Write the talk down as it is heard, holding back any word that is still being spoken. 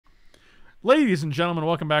Ladies and gentlemen,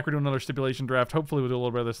 welcome back. We're doing another stipulation draft. Hopefully we'll do a little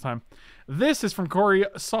better this time. This is from Corey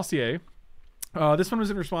Saucier. This one was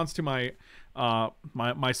in response to my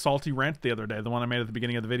my salty rant the other day, the one I made at the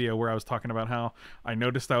beginning of the video where I was talking about how I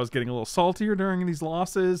noticed I was getting a little saltier during these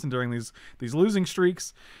losses and during these losing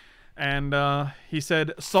streaks. And he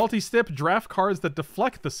said, salty stip, draft cards that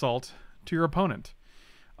deflect the salt to your opponent.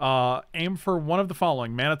 Aim for one of the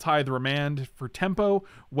following: Mana Tithe Remand for tempo,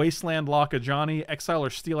 Wasteland Lock Ajani, exile or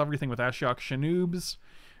steal everything with Ashiok Shanoobs.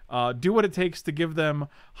 Do what it takes to give them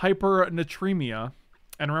hyper natremia.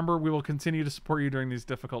 And remember, we will continue to support you during these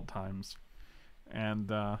difficult times. And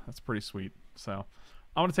that's pretty sweet. So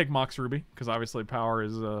I'm going to take Mox Ruby, because obviously power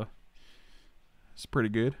is pretty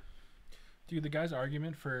good. Dude, the guy's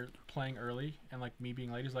argument for playing early and like me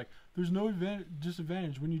being late is like, there's no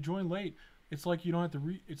disadvantage when you join late. It's like you don't have to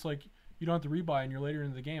rebuy and you're later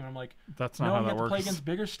in the game. And I'm like, that's not how that works. No, you have to play against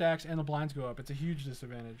bigger stacks and the blinds go up. It's a huge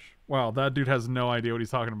disadvantage. Wow, that dude has no idea what he's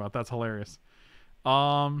talking about. That's hilarious.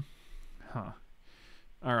 All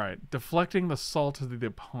right, deflecting the salt to the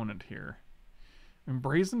opponent here.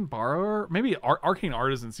 Brazen Borrower, maybe Arcane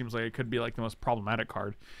Artisan seems like it could be like the most problematic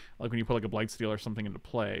card, like when you put like a Blightsteel or something into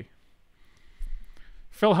play.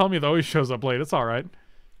 Phil Hellmuth always shows up late. It's all right.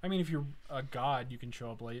 I mean, if you're a god, you can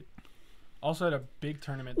show up late. Also at a big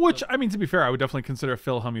tournament. Which, I mean, to be fair, I would definitely consider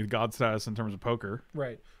Phil Hellmuth god status in terms of poker.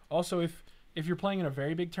 Right. Also, if you're playing in a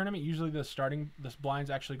very big tournament, usually the blinds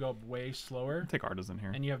actually go up way slower. Take Artisan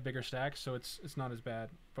here. And you have bigger stacks, so it's not as bad.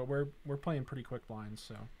 But we're playing pretty quick blinds,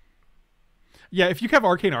 so. Yeah, if you have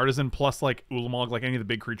Arcane Artisan plus like Ulamog, like any of the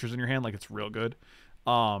big creatures in your hand, like it's real good.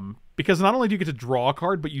 Because not only do you get to draw a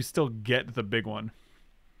card, but you still get the big one.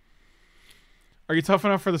 Are you tough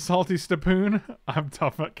enough for the salty Stapoon? I'm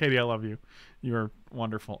tough. Katie, I love you. You are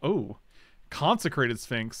wonderful. Oh, Consecrated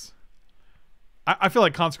Sphinx. I feel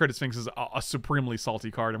like Consecrated Sphinx is a supremely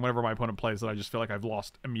salty card, and whenever my opponent plays it, I just feel like I've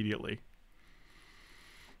lost immediately.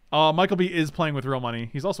 Michael B is playing with real money.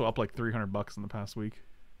 He's also up like $300 in the past week,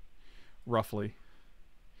 roughly.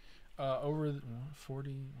 Over 40,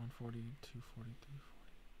 140, 240, 340.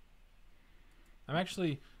 I'm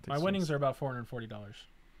actually, my winnings are about $440.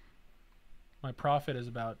 My profit is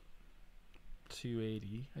about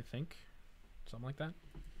 280, I think. Something like that.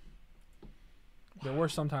 There were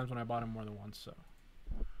some times when I bought him more than once, so.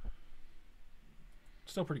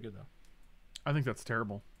 Still pretty good, though. I think that's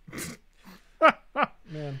terrible.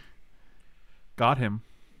 Man. Got him.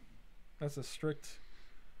 That's a strict...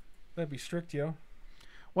 That'd be strict, yo.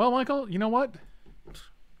 Well, Michael, you know what?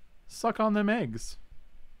 Suck on them eggs.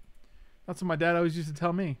 That's what my dad always used to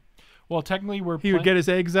tell me. Well, technically, he would get his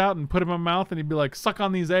eggs out and put them in my mouth, and he'd be like, suck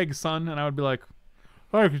on these eggs, son. And I would be like,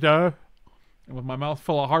 thank you, Dad. And with my mouth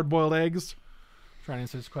full of hard-boiled eggs. Trying to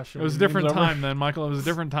answer this question. It was a different time then, Michael. It was a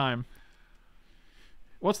different time.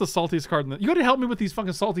 What's the saltiest card in the... You got to help me with these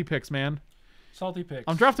fucking salty picks, man. Salty picks.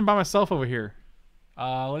 I'm drafting by myself over here.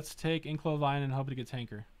 Let's take Inklovine and hope to get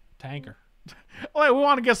Tanker. Wait, we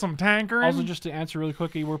want to get some Tanker. Also, just to answer really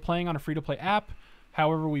quickly, we're playing on a free-to-play app.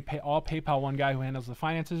 However, we all PayPal one guy who handles the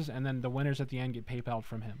finances, and then the winners at the end get PayPal'd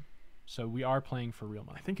from him. So we are playing for real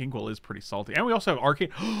money. I think Inkwell is pretty salty. And we also have Arcane.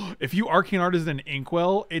 If you Arcane Artisan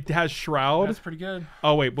Inkwell, it has Shroud. That's pretty good.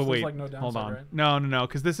 Oh, wait, but wait. Like no downside, hold on. Right? No,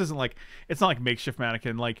 because this isn't like... It's not like Makeshift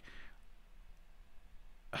Mannequin. Like...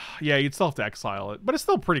 Yeah, you'd still have to exile it. But it's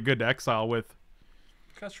still pretty good to exile with.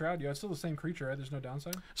 Got Shroud, it's still the same creature, right? There's no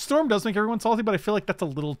downside? Storm does make everyone salty, but I feel like that's a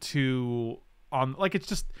little too... Like, it's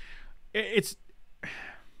just... It's...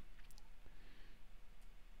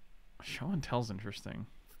 Show and Tell's interesting.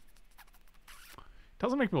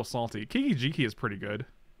 Doesn't make people salty. Kiki Jiki is pretty good.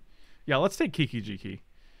 Yeah, let's take Kiki Jiki.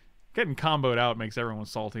 Getting comboed out makes everyone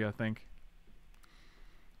salty, I think.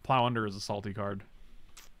 Plow Under is a salty card.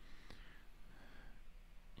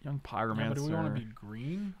 Young Pyromancer. Yeah, but do we want to be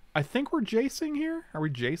green? I think we're Jacing here. Are we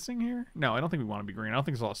Jacing here? No, I don't think we want to be green. I don't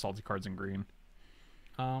think there's a lot of salty cards in green.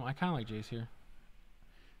 I kind of like Jace here.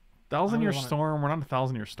 1,000-Year Storm. We're not a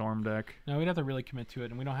 1,000-Year Storm deck. No, we'd have to really commit to it,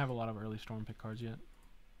 and we don't have a lot of early Storm pick cards yet.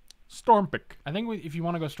 Storm pick. I think if you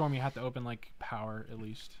want to go Storm, you have to open like Power at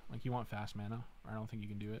least. Like you want fast mana. I don't think you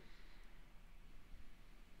can do it.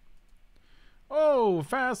 Oh,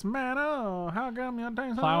 fast mana. How come you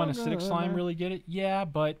taste Plow and Acidic Slime really get it? Yeah,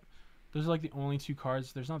 but those are like the only two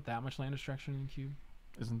cards. There's not that much land destruction in Cube.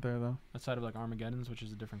 Isn't there, though? Outside of like Armageddon's, which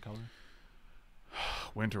is a different color.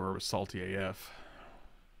 Winter Orb was salty AF.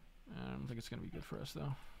 I don't think it's going to be good for us,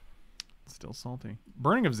 though. It's still salty.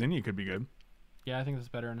 Burning of Zinnia could be good. Yeah, I think that's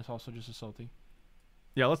better, and it's also just as salty.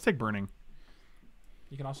 Yeah, let's take Burning.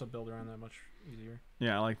 You can also build around that much easier.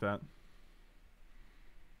 Yeah, I like that.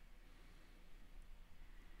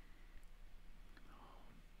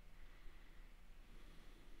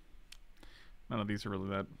 None of these are really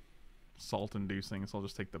that salt-inducing, so I'll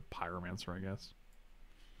just take the Pyromancer, I guess.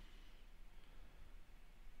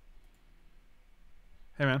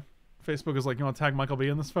 Hey, man. Facebook is like, you want to tag Michael B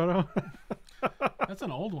in this photo? That's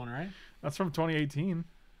an old one, right? That's from 2018.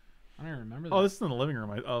 I don't even remember that. Oh, this is in the living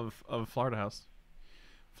room of Florida House.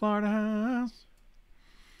 Florida House.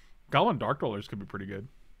 Goblin Dark Rollers could be pretty good.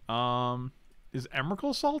 Is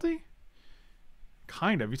Emrakul salty?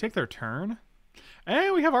 Kind of. You take their turn.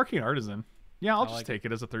 And we have Arcane Artisan. Yeah, I'll just take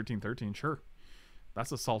it as a 13/13. Sure.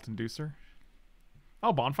 That's a salt inducer.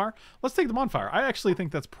 Oh, Bonfire? Let's take the Bonfire. I actually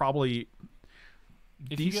think that's probably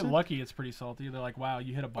if decent. you get lucky, it's pretty salty. They're like, wow,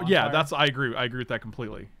 you hit a bonfire. Yeah, I agree. I agree with that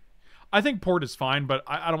completely. I think Port is fine, but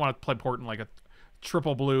I don't want to play Port in like a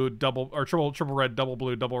triple blue, double, or triple red, double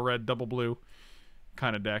blue, double red, double blue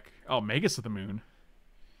kind of deck. Oh, Magus of the Moon.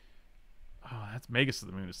 Oh, that's Magus of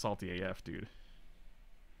the Moon is salty AF, dude.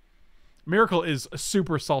 Miracle is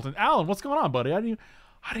super salty. Alan, what's going on, buddy? I didn't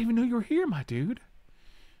even know you were here, my dude.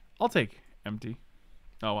 I'll take empty.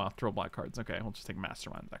 Oh, well, throw black cards. Okay, we'll just take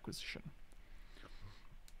Mastermind Acquisition.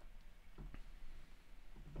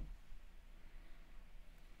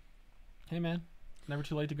 Hey, man. Never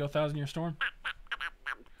too late to go 1,000-year storm.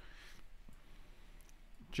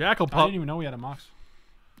 Jackal Pup. I didn't even know we had a Mox.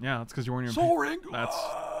 Yeah, that's because you're wearing your Soul Ring.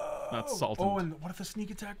 That's salty. Oh, and what if the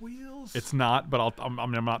sneak attack wheels? It's not, but I'm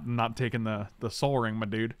not taking the Soul Ring, my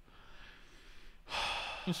dude.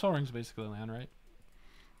 Soul Ring's basically a land, right?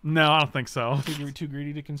 No, I don't think so. Think you were too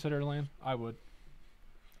greedy to consider a land? I would.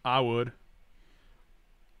 I would.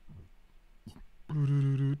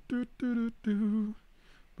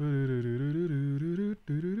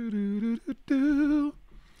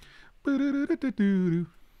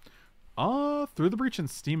 Through the Breach and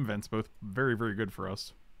Steam Vents, both very, very good for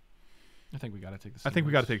us. I think we got to take the I think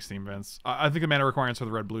we got to take Steam Vents. I think the mana requirements for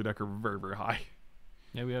the red-blue deck are very, very high.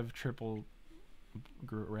 Yeah, we have triple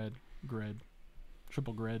red,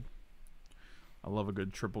 triple grid. I love a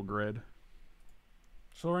good triple grid.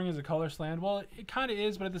 Soul Ring is a colorless land. Well, it kind of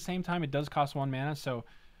is, but at the same time, it does cost 1 mana, so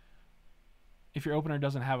if your opener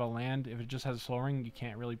doesn't have a land, if it just has a Soul Ring, you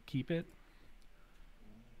can't really keep it.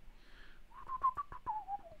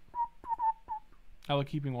 Although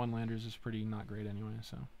keeping 1 landers is pretty not great anyway,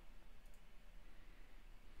 so.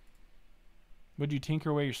 Would you tinker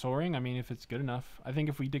away your Soul Ring? I mean, if it's good enough. I think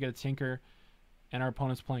if we did get a tinker and our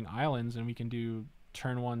opponent's playing islands and we can do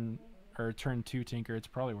turn 1 or turn 2 tinker, it's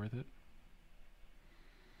probably worth it.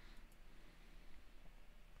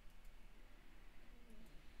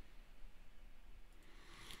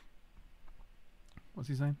 What's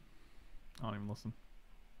he saying? I don't even listen.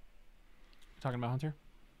 Talking about Hunter?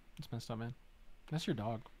 It's messed up, man. That's your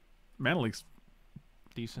dog. Mana Leak's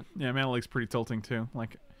decent. Yeah, Mana Leak's pretty tilting too.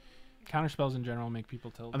 Like counter spells in general make people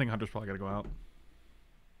tilt. I think Hunter's probably got to go out.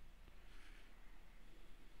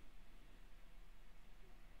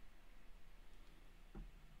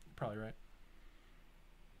 Probably right.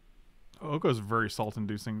 Oko's very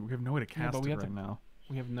salt-inducing. We have no way to cast it right now.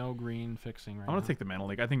 We have no green fixing right now. I'm gonna take the Mana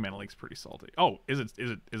Leak. I think Mana Leak's pretty salty. Oh, is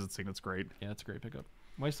it Signet's great? Yeah, it's a great pickup.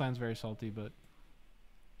 Wasteland's very salty, but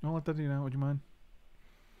I'll let that do now. Would you mind?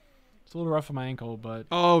 It's a little rough on my ankle, but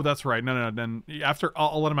oh, that's right. No. Then after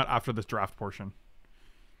I'll let him out after this draft portion.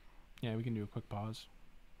 Yeah, we can do a quick pause.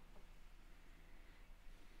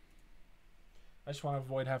 I just want to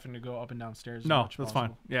avoid having to go up and down stairs. No, that's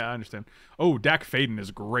fine. Yeah, I understand. Oh, Dak Faden is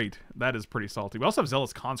great. That is pretty salty. We also have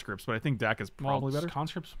Zealous Conscripts, but I think Dak is probably better.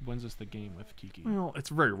 Conscripts wins us the game with Kiki. Well, it's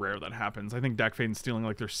very rare that happens. I think Dak Faden's stealing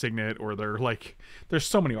like their Signet or their like. There's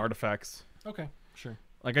so many artifacts. Okay, sure.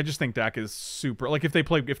 Like I just think Dak is super. Like if they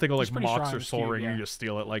go like Mox or Soul Ring, yeah. you just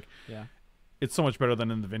steal it. Like yeah, it's so much better than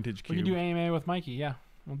in the Vintage Cube. We can do AMA with Mikey. Yeah,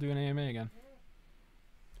 we'll do an AMA again.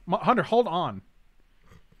 Hunter, hold on.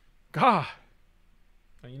 God.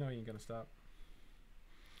 Oh, you know you ain't gonna stop.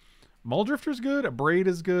 Muldrifter's good. A Braid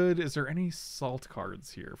is good. Is there any salt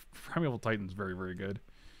cards here? Primeval Titan's very, very good.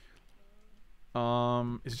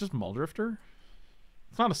 Is it just Muldrifter?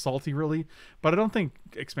 It's not a salty really, but I don't think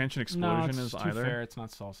Expansion Explosion is either. Fair. It's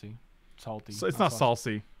not salty. Salty. So it's not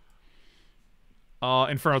salty.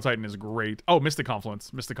 Inferno Titan is great. Oh, Mystic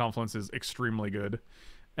Confluence. Mystic Confluence is extremely good,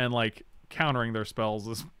 and like countering their spells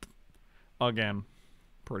is again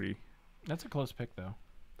pretty. That's a close pick though.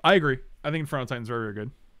 I agree. I think Inferno Titan's very, very good.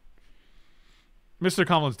 Mr.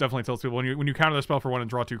 Confluence definitely tells people when you counter the spell for 1 and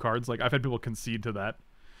draw 2 cards. Like I've had people concede to that.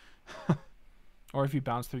 Or if you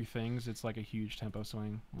bounce 3 things, it's like a huge tempo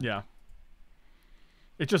swing. Yeah.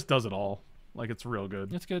 It just does it all. Like it's real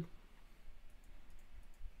good. It's good.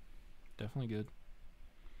 Definitely good.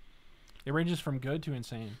 It ranges from good to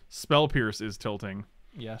insane. Spell Pierce is tilting.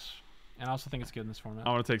 Yes. And I also think it's good in this format. I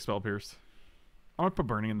want to take Spell Pierce. I'm gonna put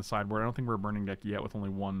burning in the sideboard. I don't think we're a burning deck yet with only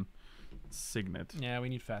one signet. Yeah, we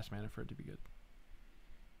need fast mana for it to be good.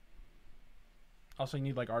 Also, you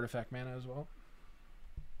need like artifact mana as well.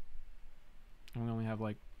 And we only have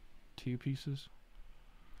like 2 pieces.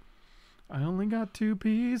 I only got 2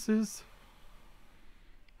 pieces.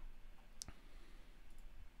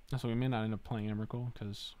 So we may not end up playing Emrakul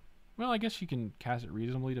because, well, I guess you can cast it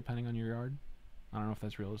reasonably depending on your yard. I don't know if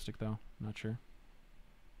that's realistic though. I'm not sure.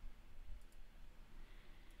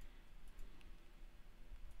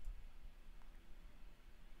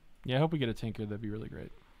 Yeah, I hope we get a Tinker. That'd be really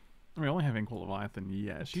great. I mean, I only have Inkwell Leviathan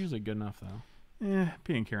yet. It's usually good enough though.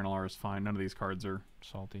 P and Karen Alar is fine. None of these cards are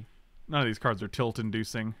Salty. None of these cards are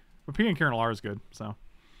tilt-inducing. But P and Karen Alar is good, so.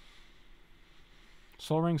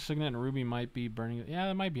 Soul Ring, Signet, and Ruby might be burning. Yeah,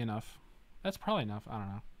 that might be enough. That's probably enough. I don't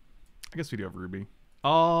know. I guess we do have Ruby.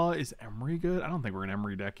 Is Emery good? I don't think we're an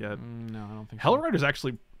Emery deck yet. No, I don't think Hell so. Rider is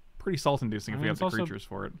actually pretty salt-inducing I if mean, we have it's the also creatures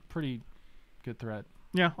for it. Pretty good threat.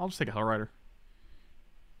 Yeah, I'll just take a Hell Rider.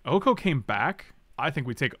 Oko came back. I think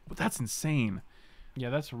we take... That's insane. Yeah,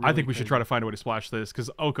 that's really I think we crazy. should try to find a way to splash this because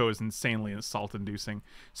Oko is insanely salt-inducing.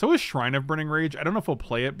 So is Shrine of Burning Rage. I don't know if we'll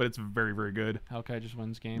play it, but it's very, very good. Hellkite just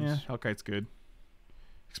wins games. Yeah, Hellkite's good.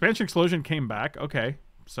 Expansion Explosion came back. Okay,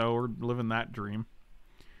 so we're living that dream.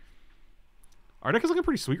 Our deck is looking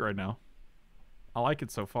pretty sweet right now. I like it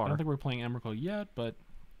so far. I don't think we're playing Emrakul yet, but...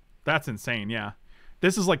 That's insane, yeah.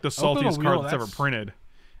 This is like the Oko the saltiest Wheel, card that's ever printed.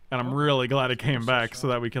 And I'm really glad it came back so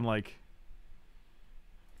that we can like...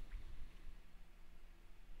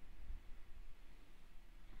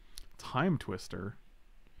 Time Twister.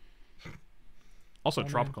 Also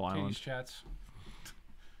Tropical man. Island. Katie's chats.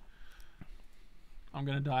 I'm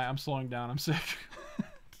gonna die. I'm slowing down. I'm sick.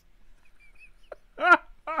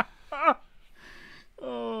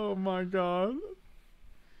 Oh my god.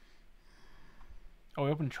 Oh,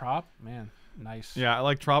 we opened Trop? Man, nice. Yeah, I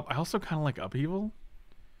like Trop. I also kind of like Upheaval.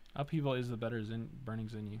 Upheaval is the better Burning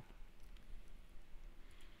Zinni.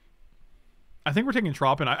 I think we're taking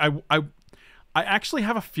Trop, and I actually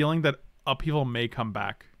have a feeling that Upheaval may come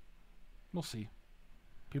back. We'll see.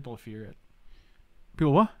 People fear it.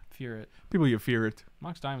 People what? Fear it. People, you fear it.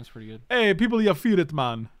 Mox Diamond's pretty good. Hey, people, you fear it,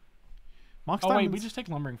 man. Mox Wait, Diamond's... we just take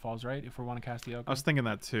Lumbering Falls, right? If we want to cast the Oko. I was thinking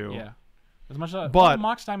that too. Yeah. As much as But-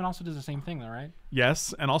 Mox Diamond also does the same thing, though, right?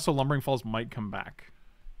 Yes, and also Lumbering Falls might come back.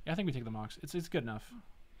 Yeah, I think we take the Mox. It's good enough.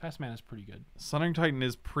 Fast mana is pretty good. Sundering Titan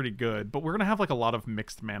is pretty good, but we're gonna have like a lot of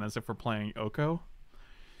mixed manas if we're playing Oko.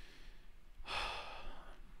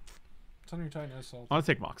 Sundering Titan is salty. I want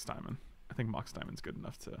to take Mox Diamond. I think Mox Diamond's good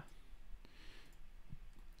enough to...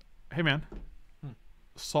 Hey, man.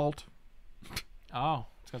 Salt. Oh,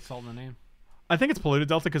 it's got salt in the name. I think it's Polluted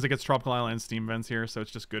Delta because it gets Tropical Island and Steam Vents here, so it's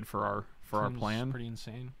just good for our Seems plan. Pretty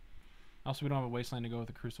insane. Also, we don't have a Wasteland to go with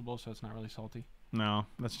the Crucible, so it's not really salty. No,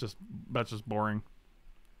 that's just boring.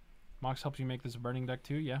 Mox helps you make this a burning deck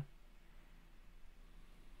too, yeah.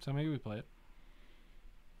 So maybe we play it.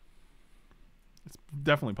 It's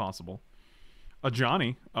definitely possible. A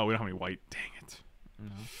Johnny. Oh, we don't have any white. Dang it. No.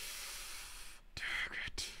 Dang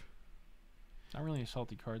it. Not really any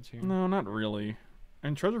salty cards here. No, not really.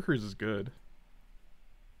 And Treasure Cruise is good.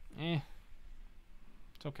 It's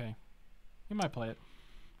okay. We might play it.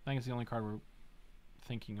 I think it's the only card we're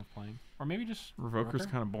thinking of playing. Or maybe just Revoker's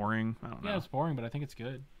kind of boring. I don't know. Yeah, it's boring, but I think it's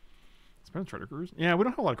good. It's been a Treasure Cruise. Yeah, we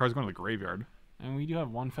don't have a lot of cards going to the graveyard. And we do have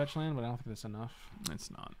one fetch land, but I don't think that's enough.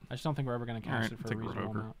 It's not. I just don't think we're ever going to cast Alright, it for a take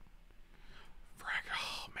reasonable Revoker. amount.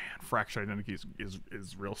 Oh man, Fractured Identity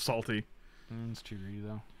is real salty. It's too greedy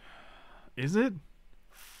though. Is it?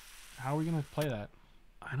 How are we going to play that?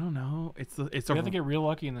 I don't know. It's We have to get real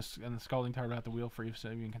lucky in the Scalding Tower at the wheel for you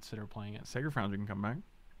to even consider playing it. Sacred Foundry can come back.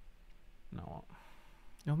 No.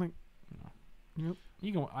 You don't think? No. Yep.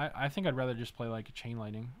 You can. I think I'd rather just play like a Chain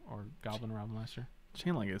Lightning or Goblin Rabble Master.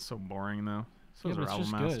 Chain Link is so boring though. So Yeah, is but our it's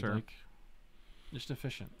just Album good. Master. Like, just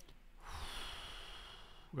efficient.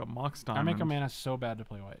 We got Mox I Diamond. make our mana so bad to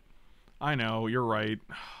play white. I know, you're right.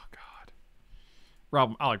 Oh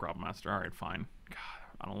god. I like Rob Master. Alright, fine.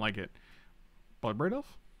 God, I don't like it. Bloodbraid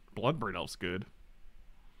Elf? Bloodbraid Elf's good.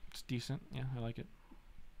 It's decent. Yeah, I like it.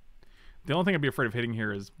 The only thing I'd be afraid of hitting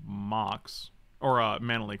here is Mox. Or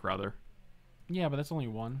Mana Leak rather. Yeah, but that's only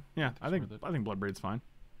one. Yeah, I think it's worth it. Bloodbraid's fine.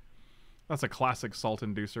 That's a classic salt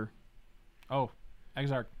inducer. Oh,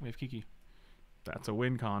 Exarch. We have Kiki. That's a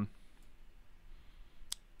win con.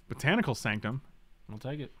 Botanical Sanctum. We'll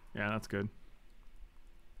take it. Yeah, that's good.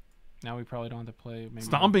 Now we probably don't have to play. Maybe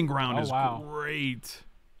Stomping Ground Oh, is wow. great.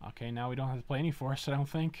 Okay, now we don't have to play any force. I don't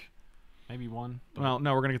think. Maybe one. But Well,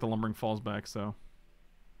 no, we're gonna get the Lumbering Falls back, so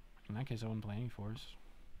in that case, I wouldn't play any force.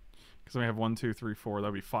 Because we have 1, 2, 3, 4. That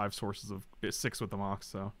would be 5 sources of 6 with the Mox.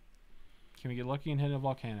 So Can we get lucky and hit a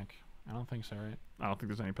volcanic? I don't think so, right? I don't think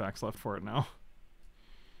there's any packs left for it now.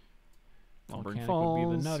 Volcanic would be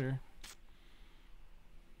the nutter.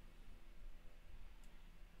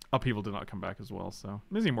 Upheaval did not come back as well, so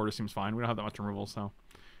Mizzy Mortar seems fine. We don't have that much removal, so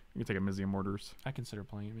you can take a Mizzy Mortars. I consider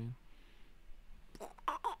playing it, man.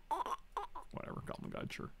 Whatever, Goblin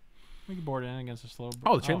Guide, sure. We can board in against a slow.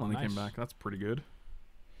 Oh, the Chain Lightning nice. came back. That's pretty good.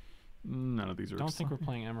 None of these are. Don't think we're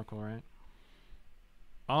playing Emrakul, right?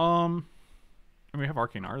 And we have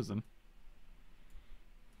Arcane Artisan.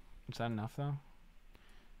 Is that enough though?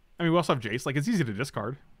 I mean, we also have Jace. Like, it's easy to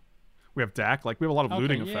discard. We have Dak. Like, we have a lot of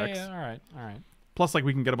looting effects. Yeah, all right. Plus, like,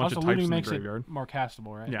 we can get a bunch of types in the graveyard. It more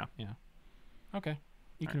castable, right? Yeah. Okay,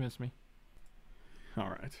 you convinced me. All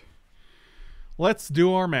right. Let's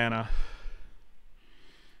do our mana.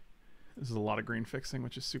 This is a lot of green fixing,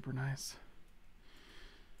 which is super nice.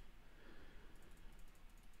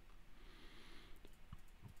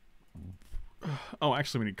 Oh,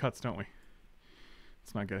 actually, we need cuts, don't we?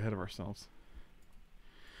 Let's not get ahead of ourselves.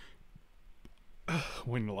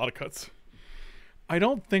 We need a lot of cuts. I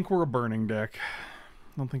don't think we're a burning deck.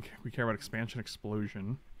 I don't think we care about expansion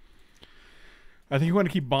explosion. I think we want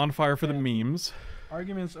to keep bonfire for the memes.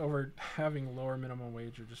 Arguments over having lower minimum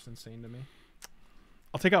wage are just insane to me.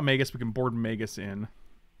 I'll take out Magus. We can board Magus in.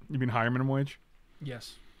 You mean higher minimum wage?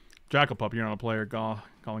 Yes. Jackal-Pup, you're not a player.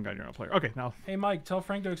 Calling Guide, you're not a player. Okay, now. Hey, Mike, tell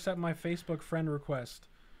Frank to accept my Facebook friend request.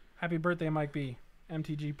 Happy birthday, Mike B.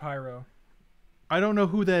 MTG Pyro. I don't know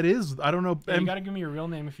who that is. I don't know. Yeah, you gotta give me your real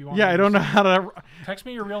name if you want. Yeah, I don't know how to. Text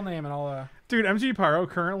me your real name and I'll. Dude, MTG Pyro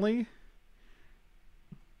currently.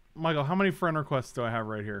 Michael, how many friend requests do I have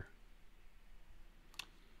right here?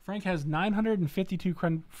 Frank has 952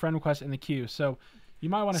 friend requests in the queue, so you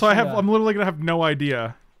might want to. So I'm literally gonna have no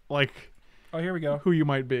idea, like. Oh, here we go. Who you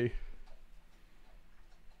might be.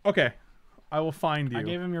 Okay, I will find you. I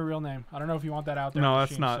gave him your real name. I don't know if you want that out there. No, on the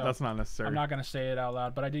that's machine, not. so That's not necessary. I'm not gonna say it out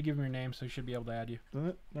loud, but I did give him your name, so he should be able to add you. Is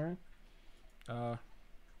it? All right.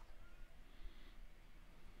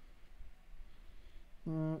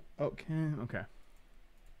 Okay.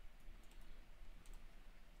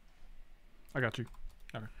 I got you.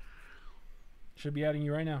 Okay. Should be adding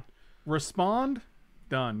you right now. Respond.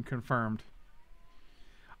 Done. Confirmed.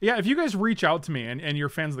 Yeah, if you guys reach out to me and you're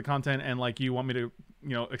fans of the content and like you want me to,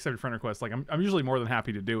 accept a friend request, like I'm usually more than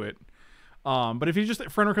happy to do it. But if you just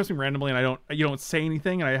friend request me randomly and you don't say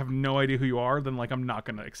anything and I have no idea who you are, then like I'm not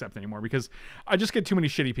gonna accept anymore because I just get too many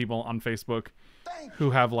shitty people on Facebook who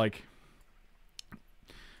have like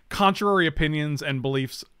contrary opinions and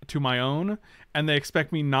beliefs to my own, and they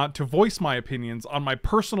expect me not to voice my opinions on my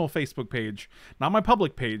personal Facebook page, not my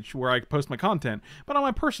public page where I post my content, but on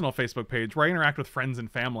my personal Facebook page where I interact with friends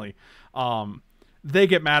and family. They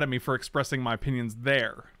get mad at me for expressing my opinions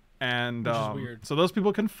there, and which is weird. So those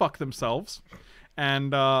people can fuck themselves,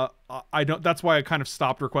 and I don't. That's why I kind of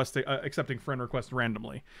stopped accepting friend requests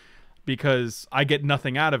randomly, because I get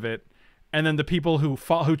nothing out of it, and then the people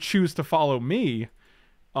who choose to follow me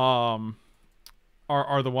are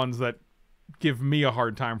the ones that give me a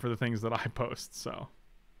hard time for the things that I post. So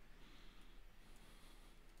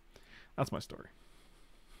that's my story.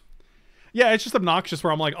 Yeah, it's just obnoxious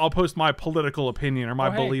where I'm like, I'll post my political opinion or my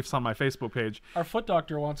beliefs on my Facebook page. Our foot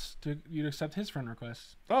doctor wants you to accept his friend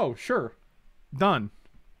request. Oh, sure. Done.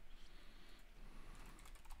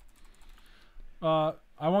 I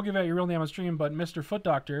won't give out your real name on stream, but Mr. Foot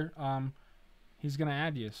Doctor, he's gonna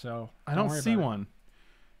add you, so I don't see one.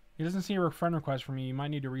 He doesn't see a friend request from you. You might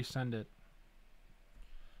need to resend it.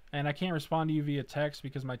 And I can't respond to you via text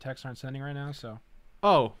because my texts aren't sending right now. So.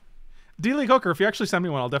 Oh, D-League Hooker. If you actually send me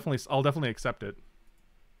one, I'll definitely accept it.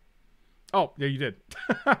 Oh yeah, you did.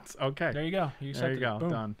 Okay. There you go. There you go. Boom.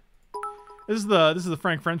 Done. This is the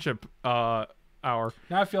Frank Friendship hour.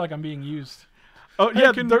 Now I feel like I'm being used. Oh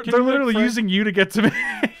yeah, they're literally using you to get to me.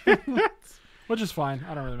 Which is fine.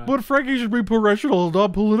 I don't really mind. But Frankie should be professional,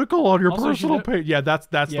 not political on your also, personal page. Yeah, that's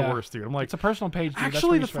the worst, dude. I'm like, it's a personal page, dude.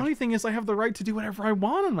 Actually, the funny thing is I have the right to do whatever I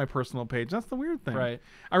want on my personal page. That's the weird thing. Right.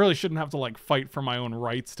 I really shouldn't have to like fight for my own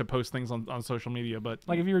rights to post things on social media, but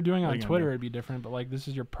like if you were doing it on Twitter, it'd be different, but like this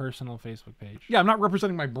is your personal Facebook page. Yeah, I'm not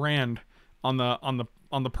representing my brand on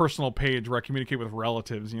the personal page where I communicate with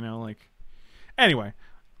relatives, like. Anyway,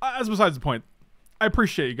 as besides the point. I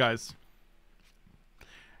appreciate you guys.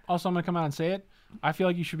 Also, I'm going to come out and say it. I feel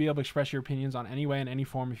like you should be able to express your opinions on any way, in any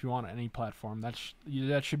form, if you want, on any platform. That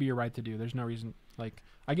should be your right to do. There's no reason. Like,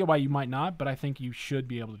 I get why you might not, but I think you should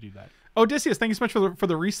be able to do that. Odysseus, thank you so much for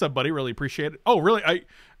the resub, buddy. Really appreciate it. Oh, really?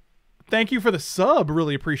 Thank you for the sub.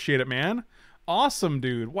 Really appreciate it, man. awesome,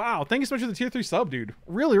 dude. Wow. Thank you so much for the tier 3 sub, dude.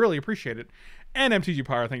 Really, really appreciate it. And MTG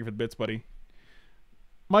Power, thank you for the bits, buddy.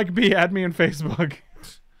 Mike B, add me on Facebook.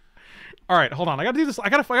 All right, hold on. I gotta do this. I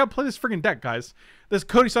gotta play this friggin' deck, guys. This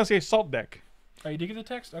Cody Saucier Salt deck. Oh, you did get the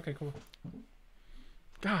text? Okay, cool.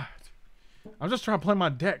 God, I'm just trying to play my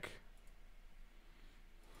deck.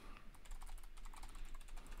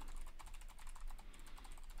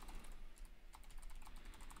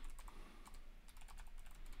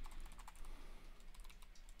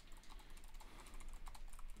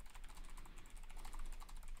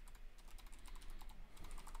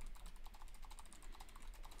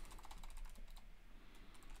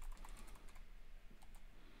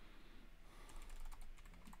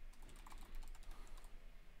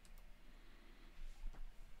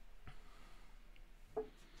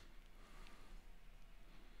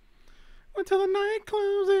 Until the night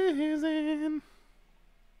closes in.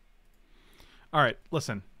 All right,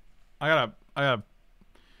 listen. I gotta.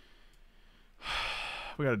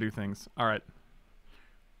 We gotta do things. All right.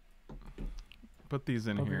 Put these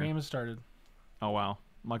in Hope here. your game has started. Oh wow,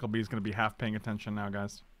 Michael B is gonna be half paying attention now,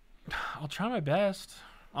 guys. I'll try my best.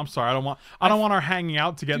 I'm sorry. I don't want our hanging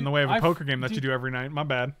out to get in the way of a poker game that you do every night. My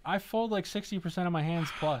bad. I fold like 60% of my hands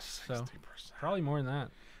plus, so 60%. probably more than that.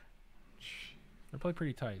 They're probably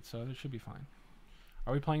pretty tight, so it should be fine.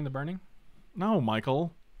 Are we playing the burning? No,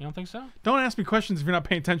 Michael. You don't think so? Don't ask me questions if you're not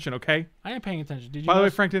paying attention, okay? I am paying attention. Did you? By the way,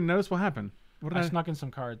 notice- Frank didn't notice what happened. What did I snuck in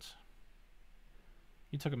some cards.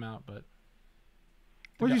 You took them out, but.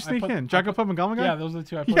 What did you sneak in? Jack Pub and Gallman guy? Yeah, those are the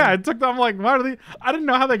two I put Yeah, in. I took them. I'm like, why are they? I didn't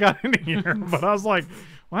know how they got in here, but I was like,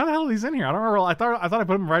 why the hell are these in here? I don't remember. I thought I put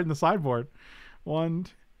them right in the sideboard. Frank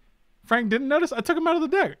didn't notice. I took them out of the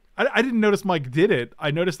deck. I didn't notice Mike did it.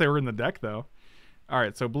 I noticed they were in the deck though. All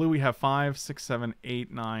right, so blue we have 5, 6, 7,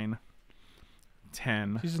 8, 9,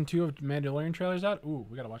 10. Season 2 of Mandalorian trailers out. Ooh,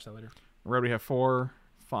 we gotta watch that later. Red we have 4,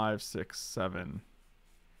 5, 6, 7,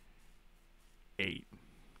 8.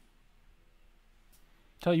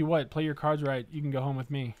 Tell you what, play your cards right. You can go home with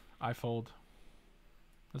me. I fold.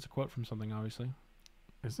 That's a quote from something, obviously.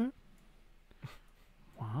 Is it?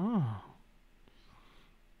 Wow.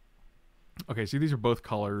 Okay, see, these are both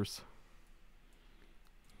colors.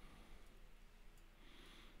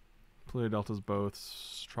 Pluto Delta's both.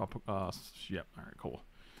 Yep. All right, cool.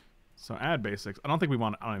 So add basics. I don't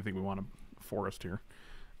even think we want a forest here.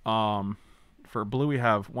 For blue we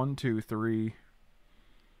have 1, 2, 3.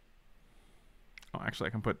 Oh, actually, I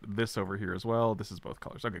can put this over here as well. This is both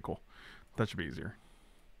colors. Okay, cool. That should be easier.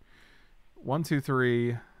 1, 2,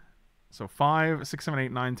 3. So 5, 6, 7,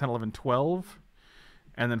 8, 9, 10, 11, 12.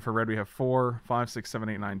 And then for red, we have 4, 5, 6, 7,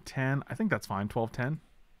 8, 9, 10. I think that's fine. 12, 10.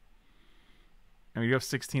 And we do have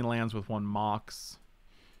 16 lands with 1 Mox.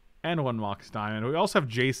 And 1 Mox Diamond. We also have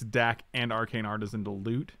Jace, Dak, and Arcane Artisan to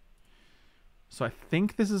loot. So I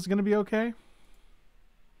think this is going to be okay.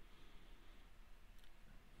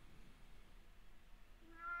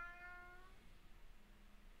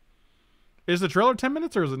 Is the trailer 10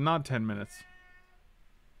 minutes or is it not 10 minutes?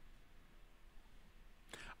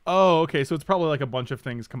 Oh, okay. So it's probably like a bunch of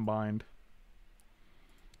things combined.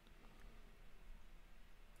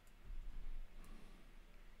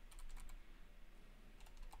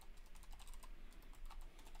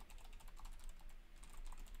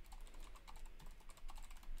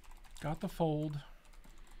 Got the fold.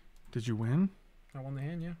 Did you win? I won the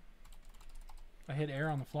hand, yeah. I hit air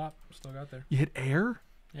on the flop. Still got there. You hit air?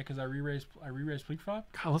 Yeah, because I re-raised Fleek flop.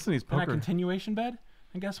 God, listen to these Then I poker. continuation bed,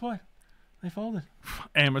 and guess what? They folded.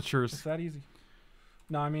 Amateurs. It's that easy.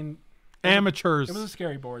 No, I mean... Amateurs. It was a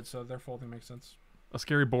scary board, so their folding makes sense. A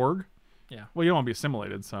scary Borg? Yeah. Well, you don't want to be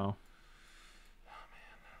assimilated, so. Oh,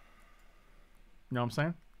 man. You know what I'm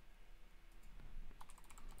saying?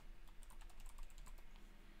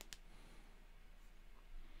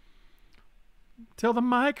 Till the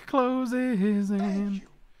mic closes in.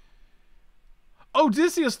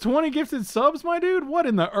 Odysseus 20 gifted subs, my dude? What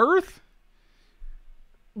in the earth?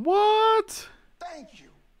 What? Thank you.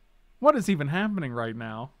 What is even happening right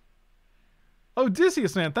now?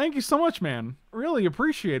 Odysseus, man, thank you so much, man. Really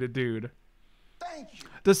appreciate it, dude. Thank you.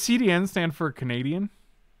 Does CDN stand for Canadian?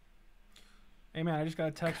 Hey, man, I just got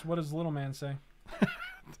a text. What does little man say?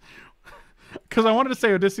 Because I wanted to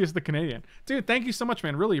say Odysseus the Canadian. Dude, thank you so much,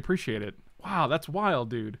 man. Really appreciate it. Wow, that's wild,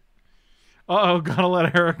 dude. Uh-oh, gotta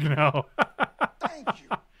let Eric know. Thank you.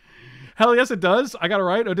 Hell yes, it does. I got it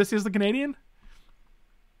right. Odysseus the Canadian?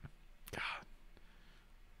 God.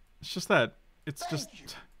 It's just that. It's Thank just you.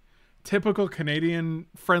 typical Canadian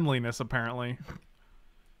friendliness, apparently.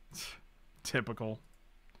 Typical.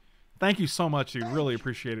 Thank you so much, dude. Really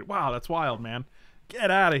appreciate it. Wow, that's wild, man. Get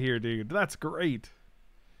out of here, dude. That's great.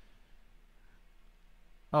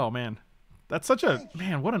 Oh man, that's such a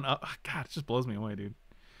man. What an God! It just blows me away, dude.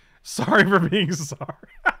 Sorry for being sorry.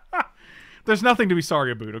 There's nothing to be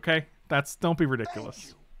sorry about. Okay, don't be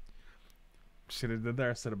ridiculous. Should have did there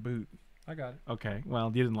instead of boot. I got it. Okay,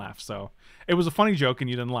 well you didn't laugh, so it was a funny joke and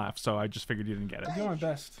you didn't laugh, so I just figured you didn't get it. I'm doing my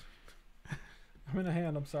best. I'm in a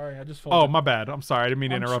hand. I'm sorry. I just Oh, folded. my bad. I'm sorry. I didn't mean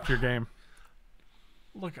to interrupt your game.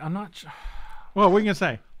 Look, I'm not. Well, what are you gonna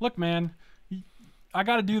say? Look, man, I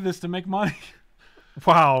got to do this to make money.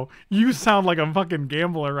 Wow, you sound like a fucking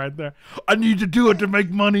gambler right there. I need to do it to make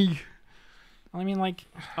money. I mean, like.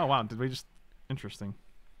 Oh wow, did we just? Interesting.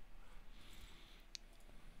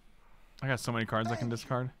 I got so many cards I can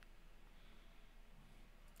discard.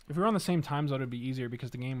 If we were on the same time zone, it would be easier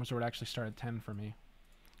because the game would actually start at 10 for me.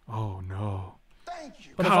 Oh no. Thank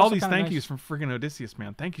you. But God, it's all also these kinda thank nice- yous from freaking Odysseus,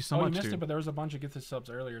 man. Thank you so You much, missed dude. it, but there was a bunch of gifted subs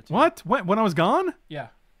earlier too. What? When I was gone? Yeah,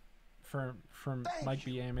 from Mike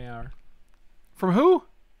B AMAR. From who?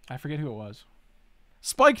 I forget who it was.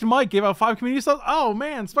 Spiked Mike gave out 5 community subs. Oh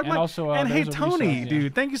man, Spiked And Mike. also, and hey there's a Tony, resub, yeah.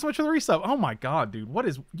 dude, thank you so much for the resub. Oh my god, dude, what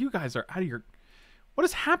is? You guys are out of your. What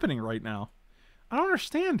is happening right now? I don't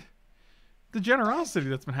understand the generosity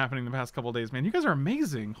that's been happening the past couple of days, man. You guys are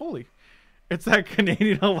amazing. Holy, it's that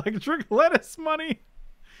Canadian Electric lettuce money.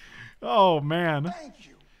 Oh man. Thank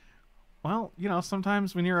you. Well, you know,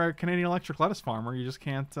 sometimes when you're a Canadian Electric lettuce farmer, you just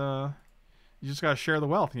can't. You just gotta share the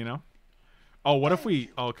wealth, you know. Oh, what if we?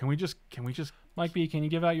 Oh, can we just? Mike B, can you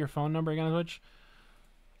give out your phone number again on Twitch?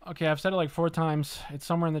 Okay, I've said it like 4 times. It's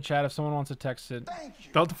somewhere in the chat if someone wants to text it. Thank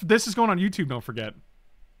you. This is going on YouTube. Don't forget.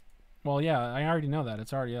 Well, yeah, I already know that.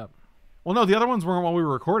 It's already up. Well, no, the other ones weren't while we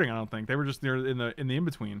were recording. I don't think they were just there in the in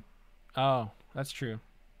between. Oh, that's true.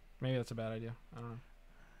 Maybe that's a bad idea. I don't know.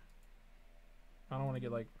 I don't want to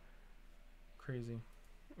get like crazy.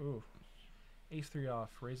 Ooh, Ace 3 off.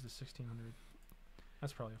 Raise to 1600.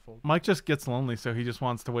 That's probably a fold. Mike just gets lonely, so he just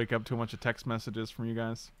wants to wake up to a bunch of text messages from you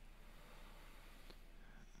guys.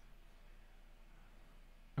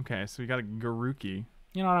 Okay, so we got a Garuki.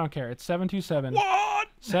 You know, I don't care. It's 727. What?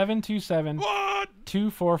 727 What?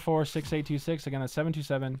 244 6826. Again, that's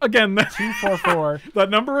 727 Again, 244 that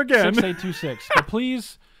number again. 6826. But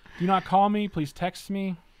please do not call me. Please text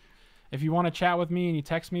me. If you want to chat with me and you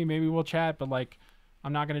text me, maybe we'll chat. But like,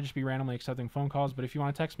 I'm not going to just be randomly accepting phone calls. But if you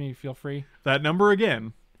want to text me, feel free. That number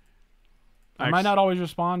again. I might not always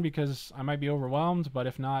respond because I might be overwhelmed. But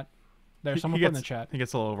if not, there's someone put in the chat. He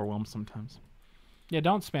gets a little overwhelmed sometimes. Yeah,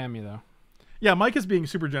 don't spam me though. Yeah, Mike is being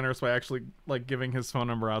super generous by actually like giving his phone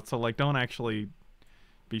number out. So like, don't actually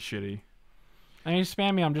be shitty. And you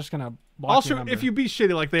spam me, I'm just gonna block Also, your number. if you be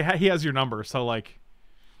shitty, like he has your number, so like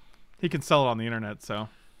he can sell it on the internet. So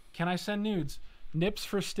Can I send nudes? Nips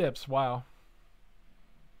for stips. Wow.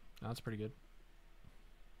 That's pretty good.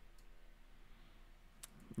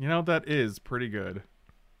 you know that is pretty good.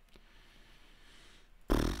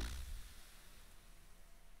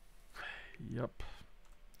 Yep.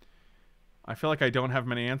 I feel like I don't have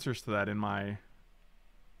many answers to that in my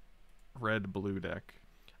red-blue deck.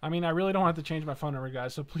 I mean, I really don't have to change my phone number,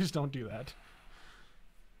 guys, so please don't do that.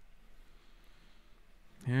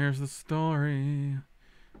 Here's the story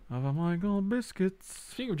of a Michael Biscuits.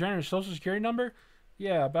 Speaking of generous social security number,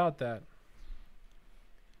 yeah, about that.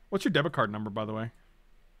 What's your debit card number, by the way?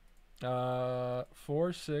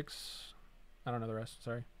 46. I don't know the rest.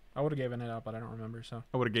 Sorry, I would have given it out, but I don't remember. So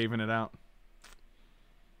I would have given it out.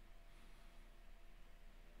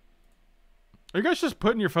 Are you guys just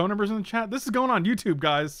putting your phone numbers in the chat? This is going on YouTube,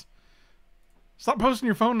 guys. Stop posting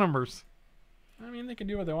your phone numbers. I mean, they can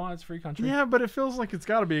do what they want. It's a free country. Yeah, but it feels like it's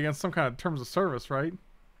got to be against some kind of terms of service, right?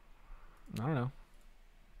 I don't know.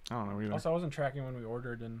 I don't know either. Also, I wasn't tracking when we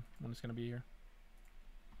ordered and when it's gonna be here.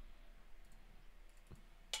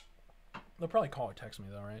 They'll probably call or text me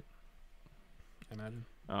though, right? I imagine.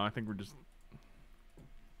 I think we're just...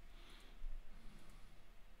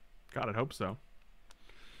 God, I'd hope so.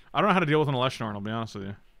 I don't know how to deal with an election, I'll be honest with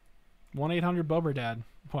you. 1-800-Bubber-Dad.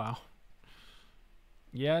 Wow.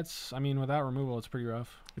 Yeah, it's... I mean, without removal, it's pretty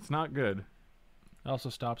rough. It's not good. It also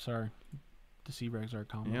stops our Deceive Exarch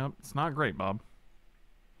combo. Yep, it's not great, Bob.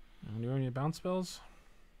 And do any bounce spells?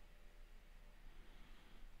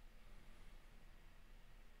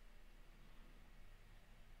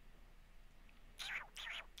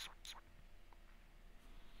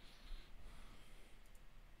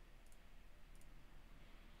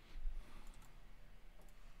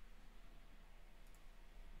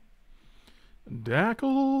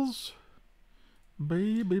 Dackles.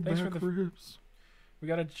 Baby Thanks back for the- ribs. We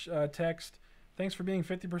got a text. Thanks for being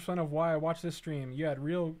 50% of why I watched this stream. You had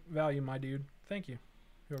real value, my dude. Thank you,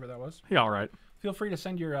 whoever that was. He all right. Feel free to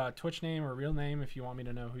send your Twitch name or real name if you want me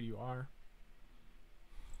to know who you are.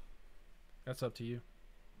 That's up to you.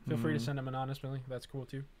 Feel free to send them anonymously. That's cool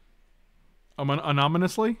too.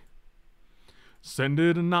 Anonymously? Send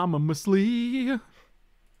it anonymously.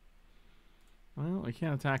 Well, I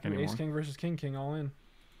can't attack anymore. Ace King versus King King all in.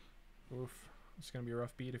 Oof. It's going to be a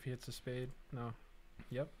rough beat if he hits a spade. No.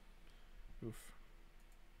 Yep. Oof.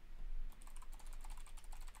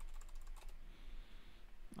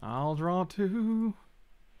 I'll draw 2.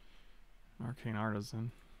 Arcane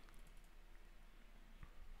Artisan.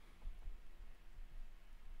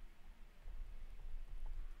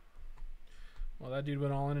 Well, that dude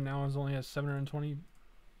went all in and now he only has 720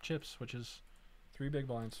 chips, which is 3 big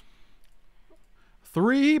blinds.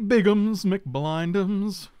 3 bigums,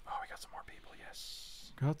 McBlindums. Oh, we got some more people,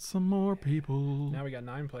 yes. Got some more people. Now we got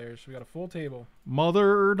 9 players. We got a full table.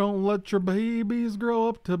 Mother, don't let your babies grow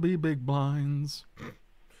up to be big blinds.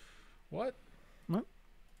 What? What?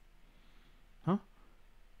 Huh?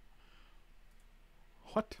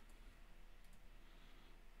 What?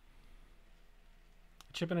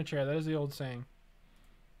 A chip in a chair. That is the old saying.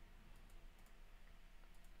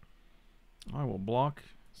 I will block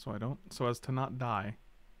so as to not die.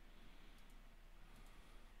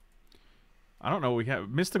 I don't know. We have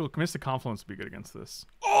Mystic Confluence would be good against this.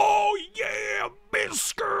 Oh yeah,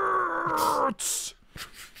 biscuits.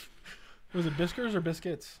 Was it biscuits or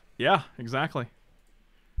biscuits? Yeah, exactly.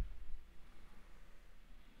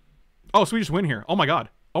 Oh, so we just win here. Oh my god.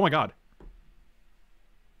 Oh my god.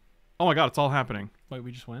 Oh my god, it's all happening. Wait,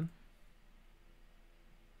 we just win?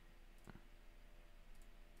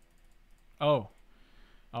 Oh.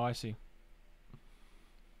 Oh, I see.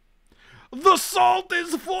 The salt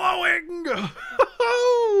is flowing!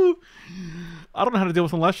 I don't know how to deal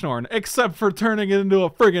with a Leshnorn, except for turning it into a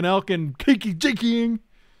friggin' elk and kiki-jikiing.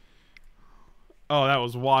 Oh, that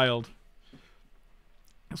was wild.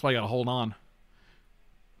 That's why I gotta hold on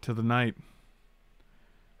to the night.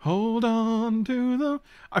 Hold on to the...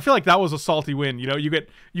 I feel like that was a salty win. You know, you get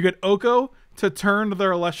Oko to turn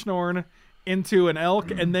their Leshnorn into an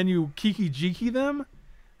elk, and then you kiki-jiki them.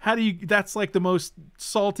 How do you... That's like the most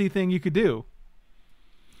salty thing you could do.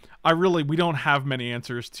 We don't have many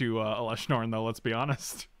answers to a Leshnorn, though, let's be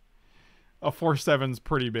honest. A 4/7's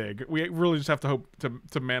pretty big. We really just have to hope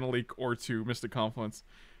to Mana Leak or to Mystic Confluence.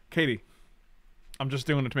 Katie, I'm just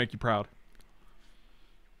doing it to make you proud.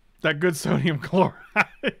 That good sodium chloride.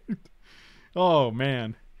 Oh,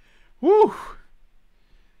 man. Woo.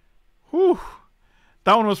 Woo.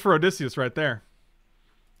 That one was for Odysseus right there.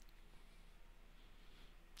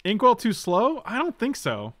 Inkwell too slow? I don't think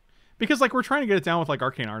so. Because, like, we're trying to get it down with, like,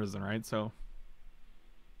 Arcane Artisan, right? So...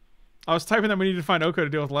 I was typing that we needed to find Oko to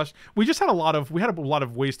deal with Lesh. We just had a lot of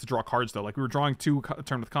ways to draw cards though. Like we were drawing 2 a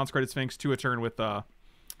turn with Consecrated Sphinx, 2 a turn with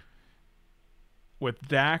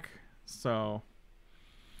Dak. So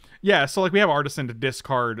yeah, so like we have Artisan to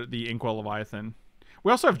discard the Inkwell Leviathan.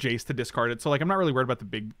 We also have Jace to discard it. So like I'm not really worried about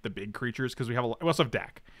the big creatures because we also have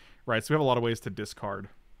Dak, right? So we have a lot of ways to discard.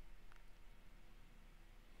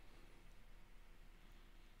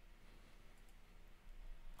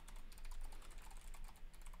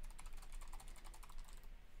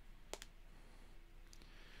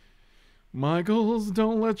 Michaels,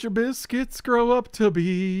 don't let your biscuits grow up to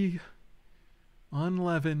be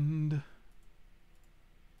unleavened.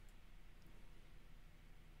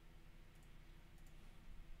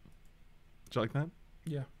 Did you like that?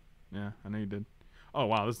 Yeah. Yeah, I know you did. Oh,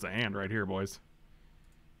 wow, this is a hand right here, boys.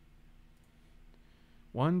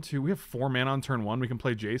 1, 2, we have 4 mana on turn 1. We can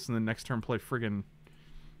play Jace, and then next turn play friggin'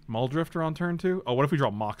 Muldrifter on turn 2. Oh, what if we draw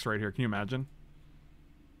Mox right here? Can you imagine?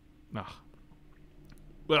 Ugh.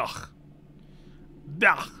 Ugh.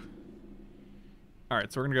 Ugh.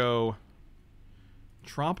 Alright, so we're going to go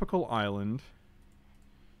Tropical Island,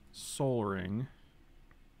 Soul Ring,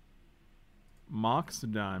 Mox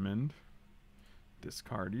Diamond,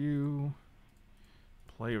 discard you,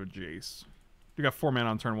 play with Jace. You got 4 mana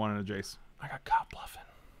on turn 1 and a Jace. I got caught bluffing.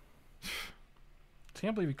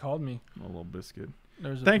 Can't believe he called me. A little biscuit.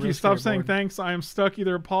 Thank you. Stop saying thanks. I am stuck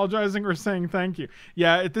either apologizing or saying thank you.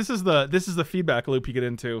 Yeah, this is the feedback loop you get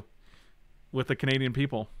into with the Canadian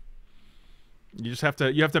people. You just have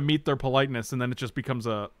to meet their politeness, and then it just becomes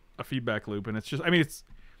a feedback loop, and it's just, I mean,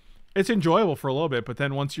 it's enjoyable for a little bit, but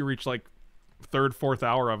then once you reach like 3rd, 4th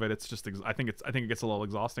hour of it, it's just I think it gets a little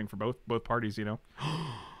exhausting for both parties, you know.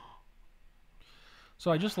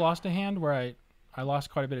 So I just lost a hand where I lost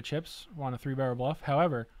quite a bit of chips on a 3-barrel bluff.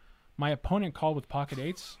 However, my opponent called with pocket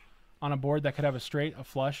 8s on a board that could have a straight, a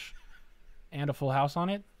flush, and a full house on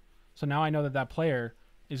it. So now I know that player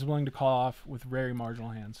is willing to call off with very marginal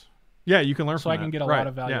hands. Yeah, you can learn so from I that. can get a lot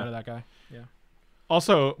of value out of that guy. Yeah.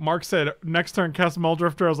 Also, Mark said, next turn cast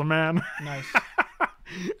Muldrifter as a man. Nice.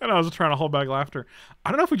 And I was trying to hold back laughter. I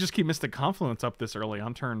don't know if we just keep Mystic Confluence up this early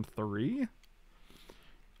on turn 3.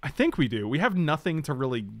 I think we do. We have nothing to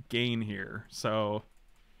really gain here, so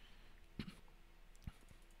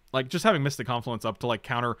like just having Mystic Confluence up to like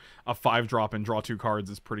counter a 5-drop and draw 2 cards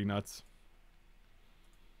is pretty nuts.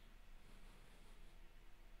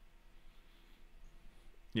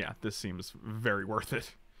 Yeah, this seems very worth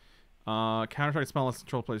it. Counter-strike spell unless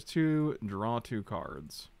control plays 2, draw 2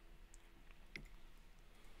 cards.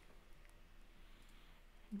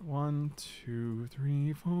 1, 2,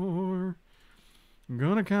 3, 4. I'm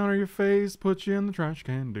gonna counter your face, put you in the trash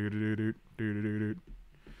can. Do do do do do do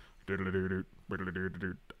do do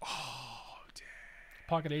do. Oh, damn.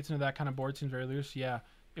 Pocket 8s into that kind of board seems very loose. Yeah,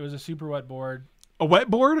 it was a super wet board. A wet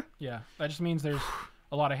board? Yeah, that just means there's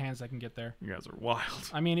a lot of hands that can get there. You guys are wild.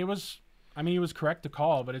 I mean, it was correct to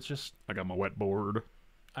call, but it's just. I got my wet board.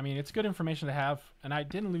 I mean, it's good information to have, and I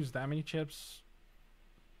didn't lose that many chips.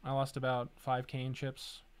 I lost about 5K in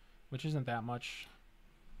chips, which isn't that much.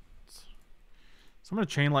 So I'm going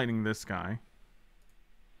to Chain Lightning this guy.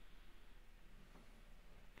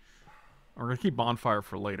 We're going to keep Bonfire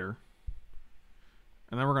for later.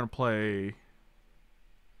 And then we're going to play...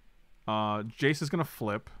 Jace is going to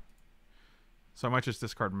flip. So I might just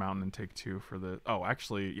discard Mountain and take 2 for the... Oh,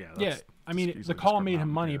 actually, yeah. Yeah, I mean, the call made him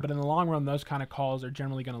money, but in the long run, those kind of calls are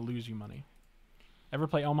generally going to lose you money. Ever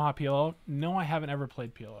play Omaha PLO? No, I haven't ever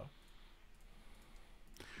played PLO.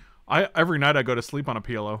 Every night I go to sleep on a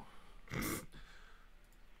PLO.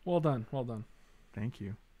 Well done, well done. Thank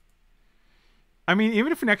you. I mean,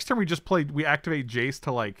 even if next turn we activate Jace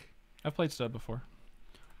to like... I've played stud before.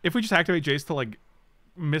 If we just activate Jace to like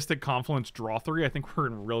Mystic Confluence draw 3, I think we're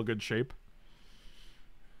in real good shape.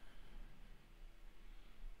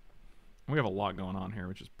 We have a lot going on here,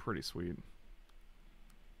 which is pretty sweet.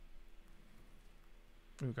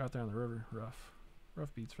 Ooh, got there on the river. Rough.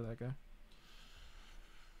 Rough beats for that guy.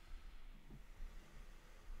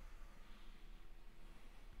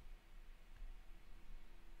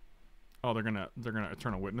 Oh, they're gonna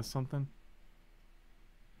Eternal Witness something.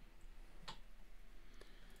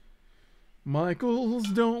 Michaels,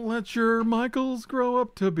 don't let your Michaels grow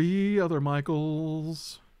up to be other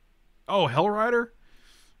Michaels. Oh, Hellrider?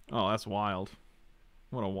 Oh, that's wild.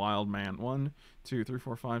 What a wild man. 1, 2, 3,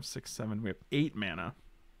 4, 5, 6, 7. We have 8 mana.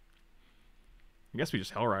 I guess we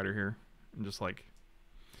just Hellrider here. And just like...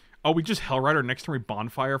 Oh, we just Hellrider next turn we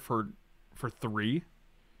Bonfire for 3?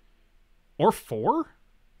 Or 4?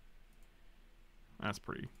 That's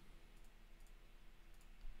pretty.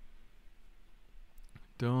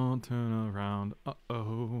 Don't turn around.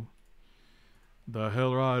 Uh-oh. The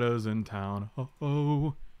Hellrider's in town.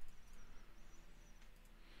 Uh-oh.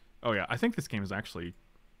 Oh, yeah. I think this game is actually...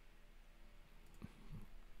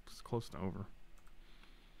 It's close to over.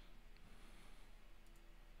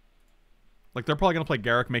 Like, they're probably going to play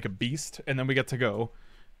Garruk, make a beast, and then we get to go.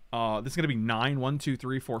 This is going to be 9. 1, 2,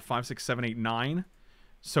 3, 4, 5, 6, 7, 8, 9.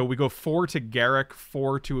 So we go 4 to Garruk,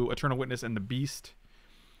 4 to Eternal Witness and the Beast.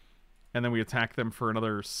 And then we attack them for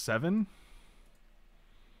another 7.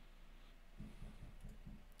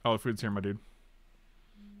 Oh, the food's here, my dude.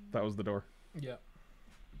 That was the door. Yeah.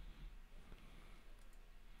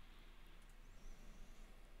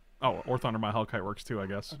 Oh, or Thunder My Hellkite works too, I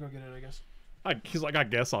guess. I'll go get it, I guess. He's like, I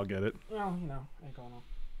guess I'll get it. Well, you know, ain't going on.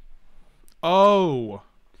 Oh.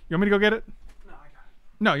 You want me to go get it? No, I got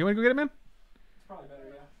it. No, you want me to go get it, man? It's probably better,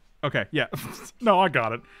 yeah. Okay, yeah. No, I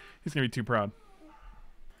got it. He's going to be too proud.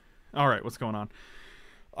 All right, what's going on?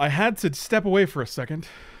 I had to step away for a second.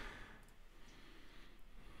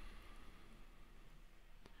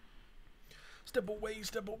 Step away,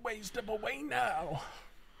 step away, step away now.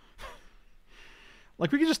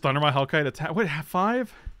 Like, we could just Thunder My Hellkite attack. Wait,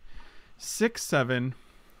 5, 6, 7,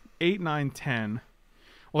 8, 9, 10.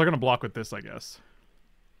 Well, they're going to block with this, I guess.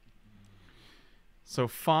 So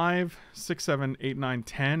 5, 6, 7, 8, 9,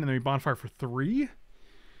 10. And then we Bonfire for 3.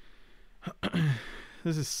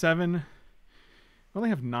 This is 7. I only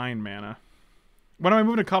have 9 mana. When am I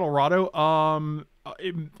moving to Colorado?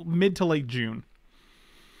 Mid to late June.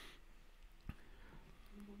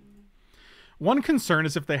 One concern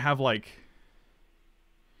is if they have, like...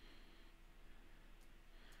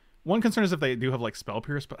 One concern is if they do have, like, Spell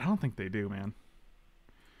Pierce, but I don't think they do, man.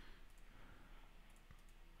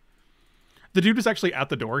 The dude was actually at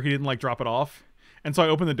the door. He didn't, like, drop it off. And so I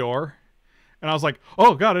opened the door, and I was like,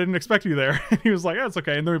 oh, God, I didn't expect you there. And he was like, yeah, it's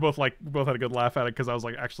okay. And then we both had a good laugh at it because I was,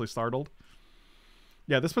 like, actually startled.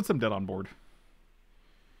 Yeah, this puts them dead on board.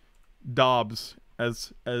 Dobbs,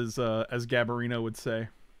 as Gabarino would say.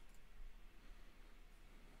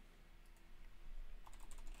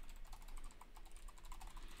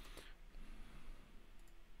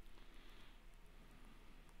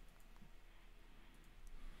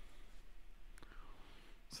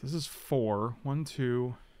 So this is 4. 1,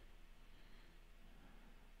 2.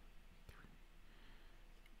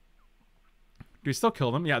 Do we still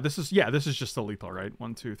kill them? Yeah, this is just a lethal, right?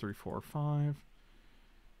 1, 2, 3, 4, 5.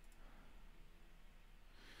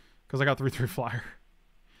 Because I got 3/3 flyer.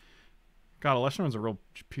 God, Electrone's a real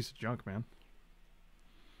piece of junk, man.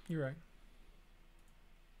 You're right.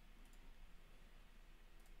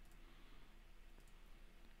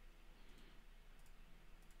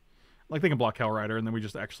 Like they can block Hellrider, and then we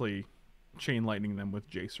just actually chain lightning them with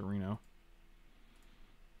Jay Sereno.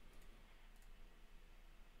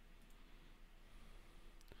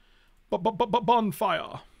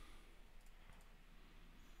 Bonfire.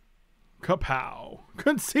 Kapow.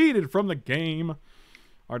 Conceded from the game.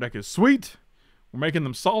 Our deck is sweet. We're making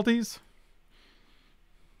them salties.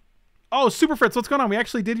 Oh, Super Fritz, what's going on? We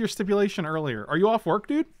actually did your stipulation earlier. Are you off work,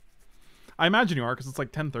 dude? I imagine you are, because it's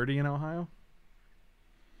like 10:30 in Ohio.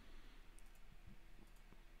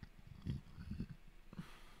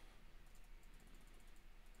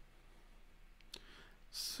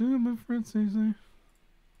 Super Fritz, easy.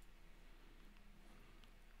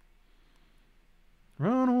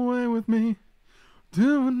 Run away with me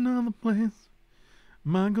to another place.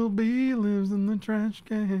 Michael B lives in the trash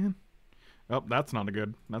can. Oh, that's not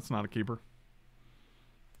a keeper.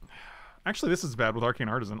 Actually, this is bad with Arcane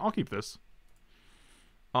Artisan. I'll keep this.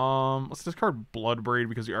 Let's discard Bloodbraid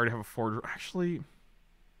because we already have a Forger. Actually,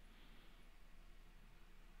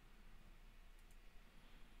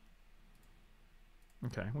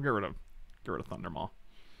 okay, we'll get rid of Thundermaw.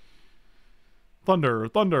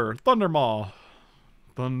 Thundermaw.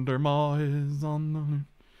 Thundermaw is on the loose.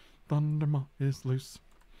 Thundermaw is loose.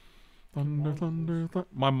 Thunder.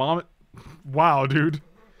 My mom. Wow, dude.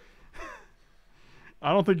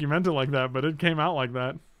 I don't think you meant it like that, but it came out like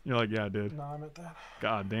that. You're like, yeah, I did. No, I meant that.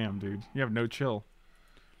 God damn, dude. You have no chill.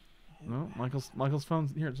 No, Michael's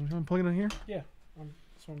phone's here. So I'm plugging it in here. Yeah,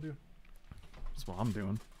 that's what I'm doing. That's what I'm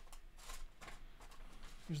doing.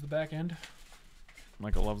 Here's the back end.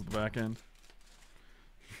 Michael loves the back end.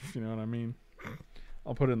 If you know what I mean.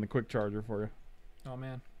 I'll put it in the quick charger for you. Oh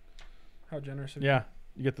man, how generous of you. Yeah,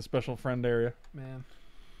 you get the special friend area. Man.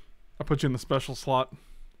 I'll put you in the special slot.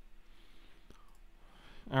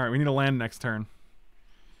 All right, we need a land next turn.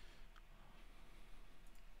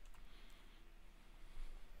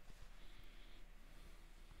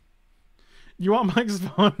 You want Mike's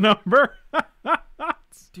phone number?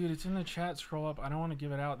 Dude, it's in the chat. Scroll up. I don't want to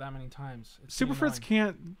give it out that many times. Super Fritz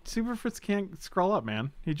can't scroll up,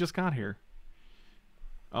 man. He just got here.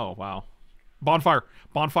 Oh wow. Bonfire.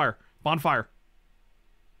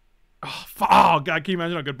 Oh, God, can you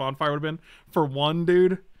imagine how good Bonfire would have been for one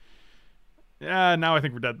dude? Yeah, now I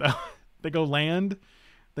think we're dead though. They go land.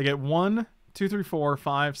 They get 1, 2, 3, 4,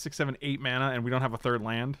 5, 6, 7, 8 mana, and we don't have a third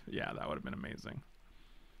land. Yeah, that would have been amazing.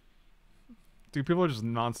 Dude, people are just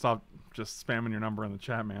nonstop just spamming your number in the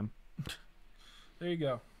chat, man. There you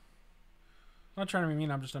go. I'm not trying to be mean.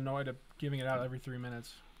 I'm just annoyed at giving it out every 3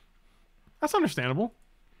 minutes. That's understandable.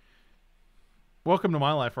 Welcome to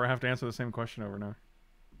my life where I have to answer the same question over and over.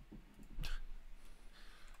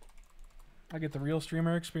 I get the real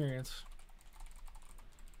streamer experience.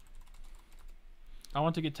 I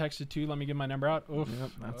want to get texted too. Let me get my number out. Oof.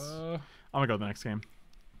 Yep, that's... I'm going to go to the next game.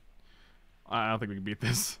 I don't think we can beat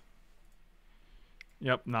this.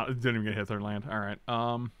 Yep, it didn't even get hit third land. All right.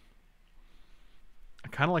 I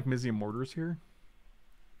kind of like Mizzy Mortars here.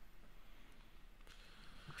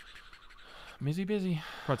 Mizzy busy.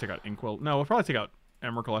 Probably take out Inkwell. No, we'll probably take out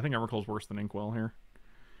Emrakul. I think Emrakul's worse than Inkwell here.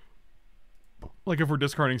 Like if we're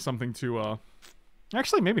discarding something to...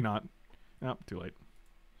 Actually, maybe not. Nope, too late.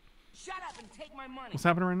 Shut up and take my money. What's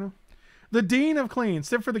happening right now? The Dean of Clean.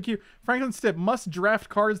 Stip for the Q. Franklin Stip must draft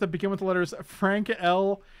cards that begin with the letters Frank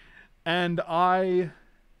L and I.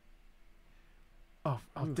 Oh,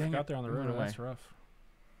 Ooh, dang got it. there on the road. That's rough.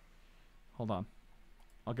 Hold on.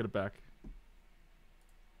 I'll get it back.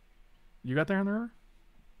 You got there on the river?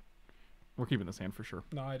 We're keeping this hand for sure.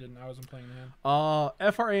 No, I didn't. I wasn't playing the hand.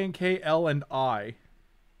 F-R-A-N-K-L and I.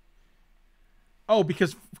 Oh,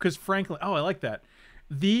 because Franklin. Oh, I like that.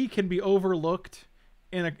 The can be overlooked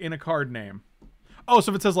in a card name. Oh,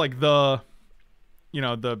 so if it says like the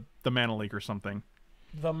Mana Leak or something.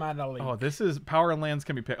 The Mana Leak. Oh, this is power and lands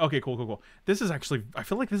can be picked. Okay, cool. This is actually, I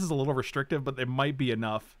feel like this is a little restrictive, but it might be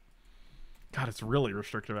enough. God, it's really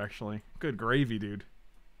restrictive actually. Good gravy, dude.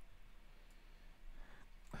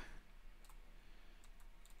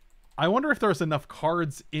 I wonder if there's enough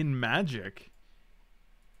cards in Magic.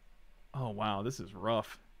 Oh wow, this is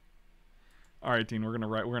rough. All right, Dean, we're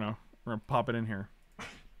gonna pop it in here.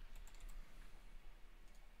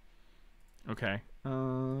 Okay.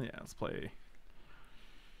 Yeah, let's play.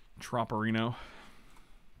 Tropperino.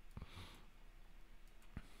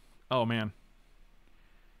 Oh man.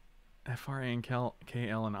 FRA and KL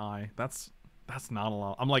and I. That's not a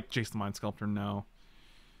lot. I'm like Jace the Mind Sculptor. No.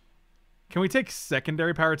 Can we take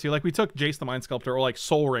secondary power too? Like we took Jace the Mind Sculptor or like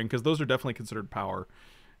Soul Ring because those are definitely considered power,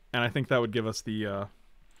 and I think that would give us the.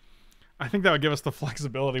 I think that would give us the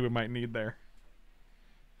flexibility we might need there.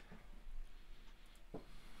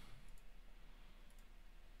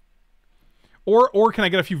 Or can I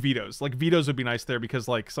get a few vetoes? Like vetoes would be nice there because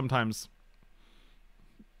like sometimes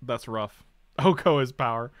that's rough. Oko is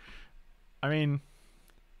power. I mean,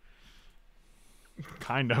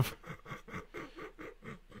 kind of.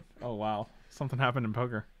 Oh wow, something happened in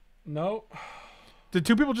poker. No. Did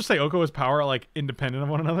two people just say Oko is power like independent of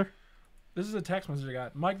one another? This is a text message I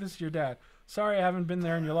got. Mike, this is your dad. Sorry I haven't been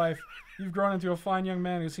there in your life. You've grown into a fine young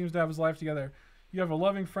man who seems to have his life together. You have a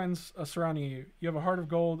loving friends surrounding you. You have a heart of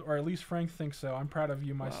gold, or at least Frank thinks so. I'm proud of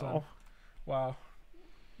you, my son. Wow.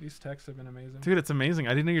 These texts have been amazing. Dude, it's amazing. I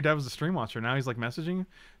didn't know your dad was a stream watcher. Now he's like messaging you.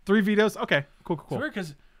 3 vetoes? Okay, cool. It's weird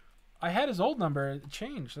because I had his old number. It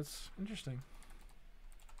changed. That's interesting.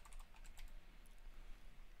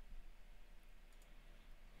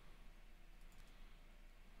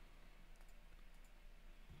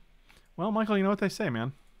 Well, Michael, you know what they say,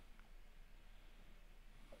 man.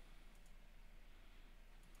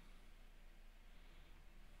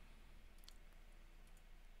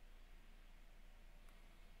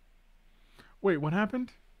 Wait, what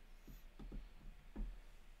happened?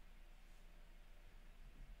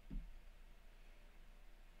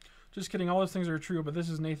 Just kidding. All those things are true, but this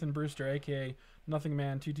is Nathan Brewster, a.k.a. Nothing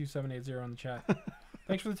Man 22780 on the chat.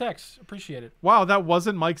 Thanks for the text. Appreciate it. Wow, that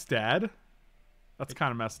wasn't Mike's dad? That's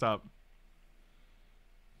kind of messed up.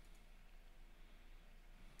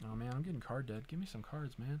 Oh, man, I'm getting card dead. Give me some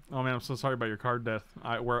cards, man. Oh, man, I'm so sorry about your card death.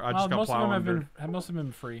 I just got most of them plowed most of them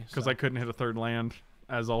been free. because So. I couldn't hit a third land,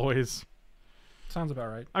 as always. Sounds about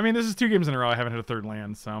right. I mean, this is 2 games in a row I haven't hit a third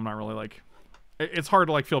land, so I'm not really like... It's hard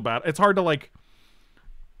to like feel bad. It's hard to like...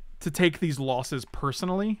 to take these losses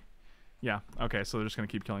personally. Yeah, okay, so they're just going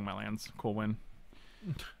to keep killing my lands. Cool win.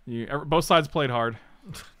 Both sides played hard,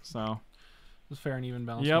 so... It was fair and even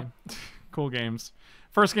balance. Yep. Game. Cool games.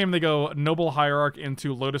 First game, they go Noble Hierarch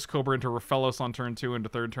into Lotus Cobra into Raphaelos on turn 2 into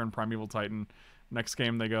third turn Primeval Titan. Next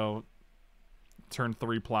game, they go turn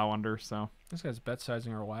 3 Plow Under, so... This guy's bet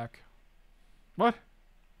sizing are whack. What?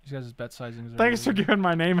 These guys' bet sizings are... Thanks for giving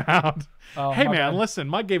my name out. Oh, hey, my man, bad. listen.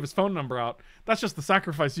 Mike gave his phone number out. That's just the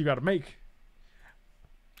sacrifice you got to make.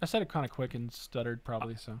 I said it kind of quick and stuttered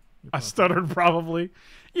probably, so... I stuttered probably.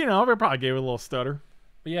 You know, I probably gave it a little stutter.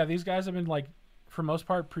 But yeah, these guys have been like, for most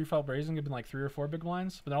part, pre-flop raising have been like 3 or 4 big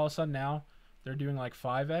blinds. But then all of a sudden now, they're doing like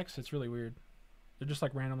 5x. It's really weird. They're just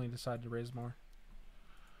like randomly decide to raise more.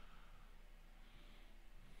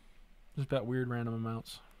 Just bet weird random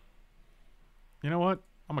amounts. You know what?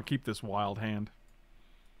 I'm going to keep this wild hand.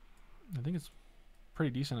 I think it's pretty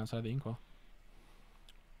decent outside the inkwell.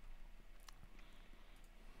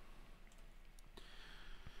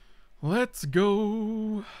 Let's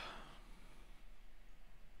go.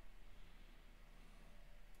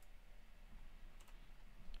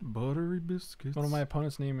 Buttery biscuits. One of my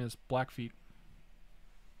opponent's name is Blackfeet.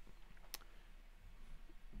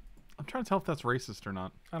 I'm trying to tell if that's racist or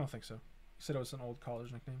not. I don't think so. He said it was an old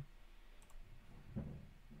college nickname.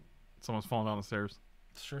 Someone's falling down the stairs.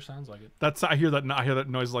 It sure sounds like it. That's I hear that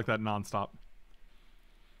noise like that nonstop.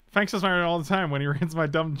 Frank says my name all the time when he reads my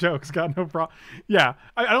dumb jokes. Got no problem. Yeah,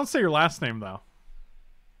 I don't say your last name though.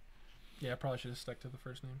 Yeah, I probably should have stuck to the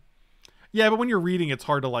first name. Yeah, but when you're reading, it's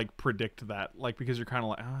hard to like predict that, like because you're kind of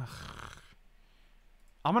like, ugh.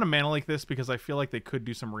 I'm gonna mana leak this because I feel like they could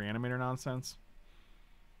do some reanimator nonsense.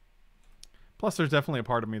 Plus, there's definitely a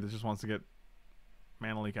part of me that just wants to get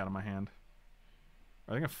mana leak out of my hand.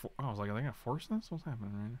 I think I was like, are they gonna force this? What's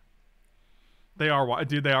happening right now? They are,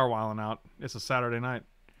 dude. They are wilding out. It's a Saturday night.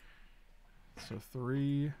 So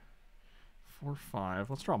 3, 4, 5.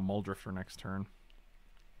 Let's draw Muldrifter next turn.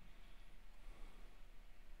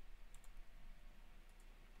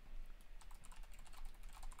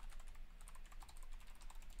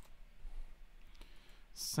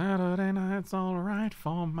 Saturday night's all right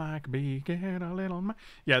for Mike B. Get a little.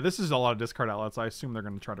 Yeah, this is a lot of discard outlets. I assume they're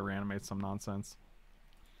going to try to reanimate some nonsense.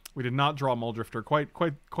 We did not draw Muldrifter.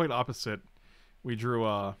 Quite opposite. We drew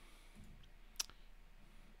a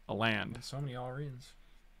land. And so many all-reans.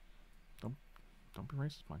 Don't be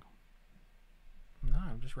racist, Michael. No,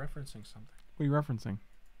 I'm just referencing something. What are you referencing?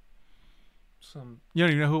 You don't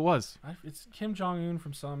even know who it was. It's Kim Jong-un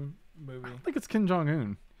from some movie. I don't think it's Kim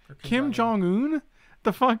Jong-un. Or Kim Jong-un?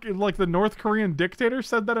 The fuck? Like the North Korean dictator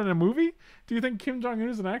said that in a movie? Do you think Kim Jong Un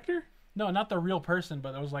is an actor? No, not the real person,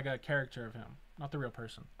 but it was like a character of him. Not the real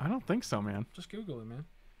person. I don't think so, man. Just Google it, man.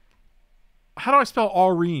 How do I spell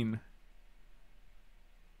Allreen?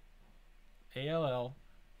 ALLIRNNNNN.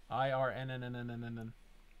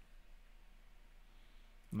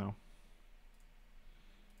 No.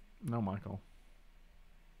 No, Michael.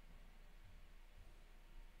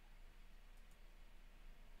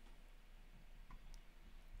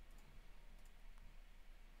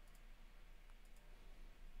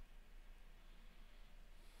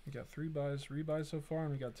 We got 3 rebuys so far,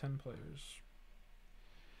 and we got 10 players.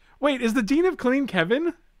 Wait, is the Dean of Clean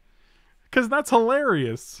Kevin? Because that's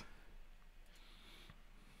hilarious.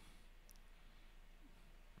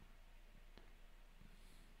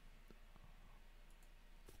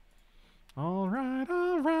 All right,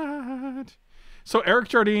 all right. So Eric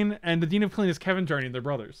Jardine and the Dean of Clean is Kevin Jardine. They're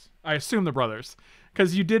brothers. I assume they're brothers.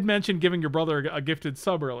 Because you did mention giving your brother a gifted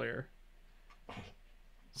sub earlier.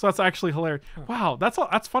 So that's actually hilarious. Wow,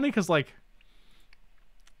 that's funny because, like,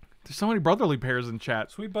 there's so many brotherly pairs in chat.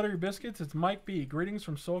 Sweet Buttery Biscuits, it's Mike B. Greetings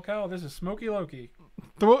from SoCal. This is Smokey Loki.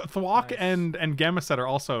 Thwok Nice. and Gamma Set are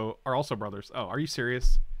also brothers. Oh, are you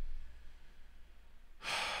serious?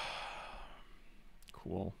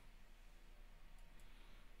 Cool.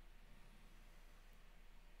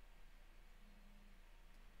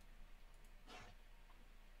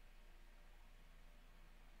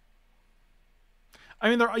 I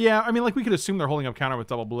mean, like, we could assume they're holding up counter with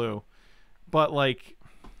double blue, but, like,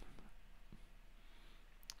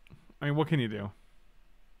 I mean, what can you do?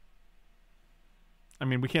 I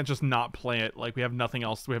mean, we can't just not play it. Like, we have nothing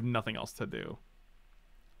else. We have nothing else to do.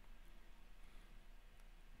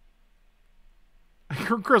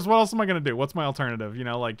 Chris, what else am I gonna do? What's my alternative? You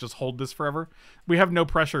know, like, just hold this forever. We have no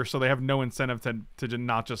pressure, so they have no incentive to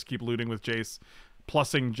not just keep looting with Jace,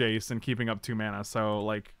 plussing Jace, and keeping up 2 mana. So,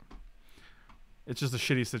 like, it's just a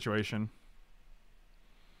shitty situation.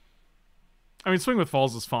 I mean, Swing with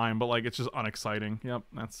Falls is fine, but, like, it's just unexciting. Yep,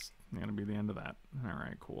 that's gonna be the end of that. All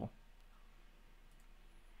right, cool.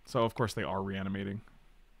 So, of course, they are reanimating.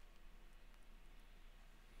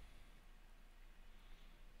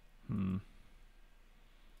 I'm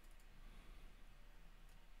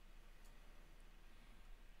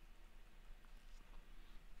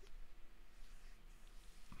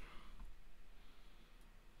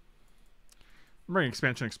bringing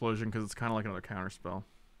Expansion Explosion because it's kind of like another counter spell.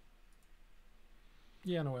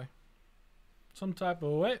 Yeah, in a way. Some type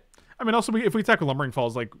of way. I mean, also, if we attack with Lumbering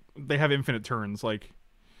Falls, like, they have infinite turns. Like,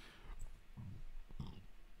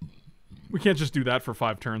 we can't just do that for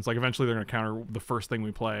 5 turns. Like, eventually they're going to counter the first thing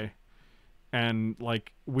we play. And,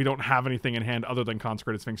 like, we don't have anything in hand other than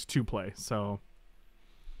Consecrated Sphinx to play, so...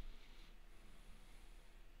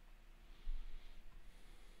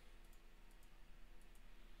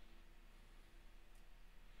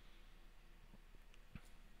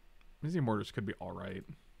 Museum Mortars could be alright.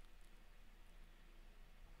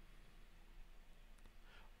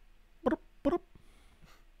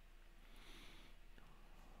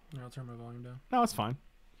 Yeah, I'll turn my volume down. No, it's fine.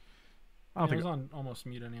 I don't It think was on almost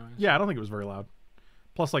mute anyways. Yeah, I don't think it was very loud.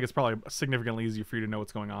 Plus, like, it's probably significantly easier for you to know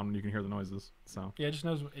what's going on when you can hear the noises. So Yeah, it just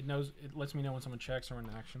knows. It lets me know when someone checks or in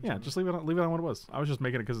action. yeah, just leave it on what it was. I was just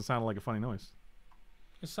making it because it sounded like a funny noise.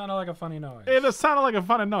 It sounded like a funny noise. It just sounded like a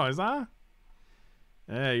funny noise, huh?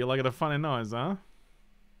 Hey, you like it a funny noise, huh?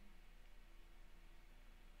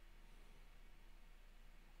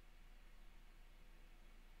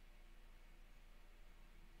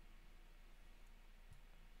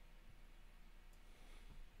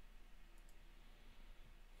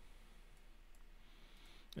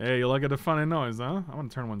 Hey, you like it a funny noise, huh? I want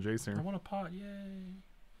to turn one Jace I here. want a pot, yay!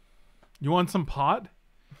 You want some pot?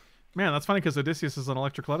 Man, that's funny because Odysseus is an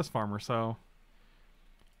electric lettuce farmer, so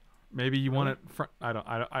maybe you want it. I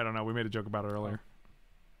don't know. We made a joke about it earlier.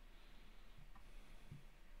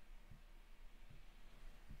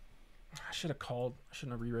 I should have called. I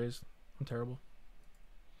shouldn't have re-raised. I'm terrible.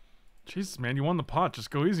 Jesus, man, you won the pot. Just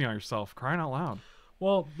go easy on yourself. Crying out loud.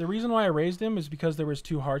 Well, the reason why I raised him is because there was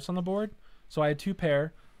 2 hearts on the board, so I had 2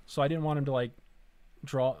 pair. So I didn't want him to, like,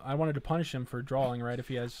 draw. I wanted to punish him for drawing, right? If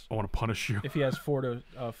he has I want to punish you. if he has 4 to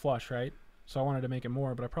flush, right? So I wanted to make it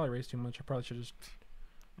more, but I probably raised too much. I probably should have just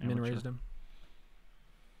min-raised him.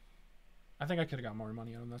 I think I could have got more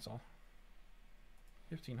money out of him, that's all.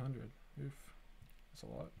 1,500. Oof. That's a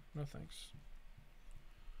lot. No thanks.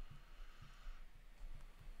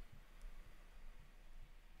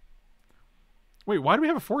 Wait, why do we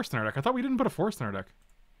have a forest in our deck? I thought we didn't put a forest in our deck.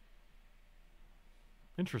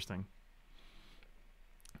 Interesting.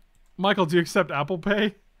 Michael, do you accept Apple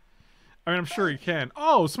Pay? I mean, I'm sure you can.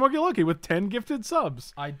 Oh, Smokey Lucky with 10 gifted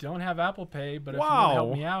subs. I don't have Apple Pay, but if you want to help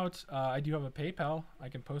Wow. me out, I do have a PayPal. I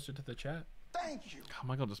can post it to the chat. Thank you. God,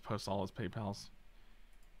 Michael just posts all his PayPals.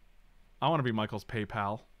 I want to be Michael's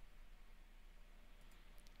PayPal.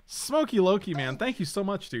 Smokey Loki, man. Thank you so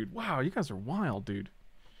much, dude. Wow, you guys are wild, dude.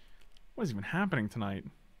 What is even happening tonight?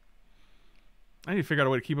 I need to figure out a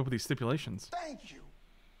way to keep up with these stipulations. Thank you.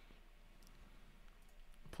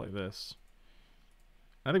 Play this.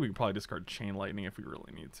 I think we can probably discard Chain Lightning if we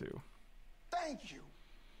really need to. Thank you.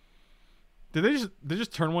 Did they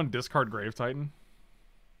just turn one discard Grave Titan?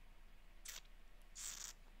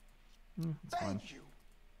 That's fine. Thank you.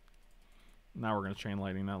 Now we're gonna Chain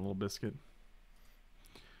Lightning that little biscuit.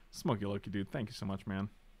 Smokey Loki, dude. Thank you so much, man.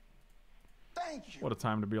 Thank you. What a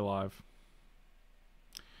time to be alive.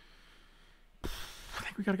 I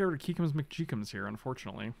think we gotta get rid of Keekums McGeekums here,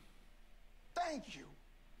 unfortunately. Thank you.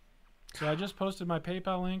 So I just posted my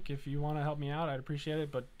PayPal link. If you want to help me out, I'd appreciate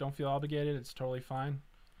it, but don't feel obligated. It's totally fine.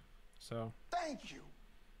 So Thank you.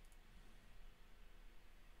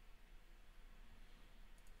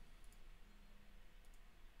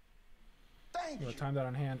 Thank you you. want to time that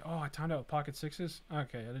on hand? Oh, I timed out with pocket sixes?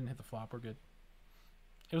 Okay, I didn't hit the flop. We're good.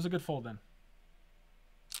 It was a good fold then.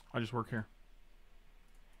 I just work here.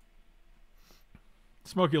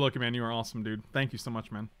 Smokey Lucky, man, you are awesome, dude. Thank you so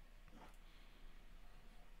much, man.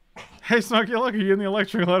 Hey, Smokey Lucky, you in the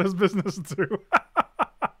electric lettuce business too?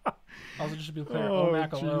 Also, just to be clear, Oh,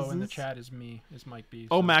 Omacalo in the Jesus. chat is me, is Mike B.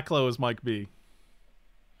 Oh, so- Maclo is Mike B.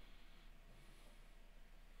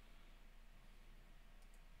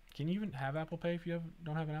 Can you even have Apple Pay if you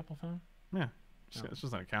don't have an Apple phone? Yeah, No. it's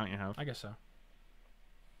just an account you have. I guess so.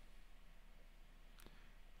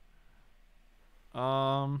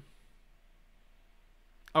 Oh,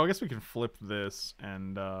 I guess we can flip this,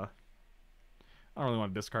 and I don't really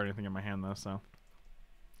want to discard anything in my hand though, so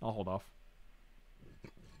I'll hold off.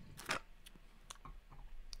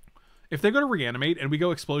 If they go to reanimate and we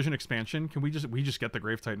go explosion expansion, can we just get the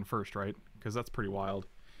Grave Titan first, right? Because that's pretty wild.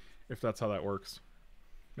 If that's how that works.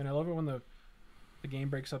 Man, I love it when the game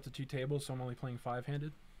breaks up to 2 tables, so I'm only playing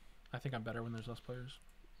 5-handed. I think I'm better when there's less players.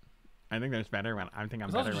 I think there's better when I think I'm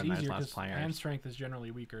It's also better just when there's easier less because players. hand strength is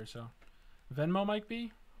generally weaker. So, Venmo might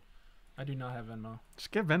be. I do not have Venmo.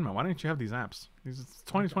 Just get Venmo. Why don't you have these apps? It's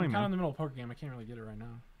 2020, I'm kind of in man. the middle of a poker game. I can't really get it right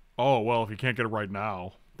now. Oh well, if you can't get it right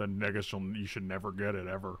now, then I guess you should never get it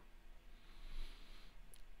ever.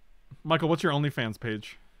 Michael, what's your OnlyFans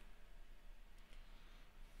page?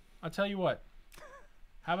 I'll tell you what.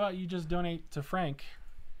 How about you just donate to Frank,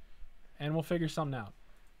 and we'll figure something out.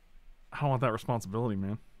 I don't want that responsibility,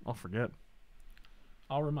 man. I'll forget.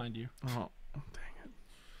 I'll remind you. Oh, dang it.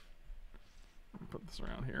 Let me put this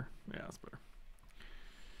around here. Yeah, that's better.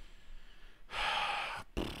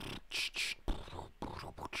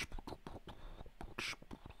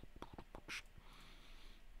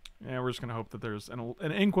 Yeah, we're just going to hope that there's an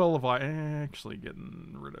inkwell of actually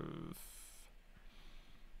getting rid of...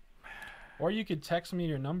 Or you could text me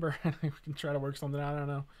your number, and we can try to work something out. I don't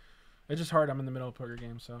know. It's just hard. I'm in the middle of a poker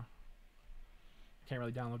game, so I can't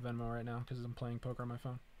really download Venmo right now because I'm playing poker on my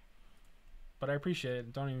phone. But I appreciate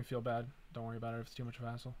it. Don't even feel bad. Don't worry about it if it's too much of a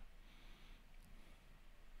hassle.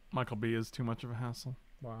 Michael B is too much of a hassle.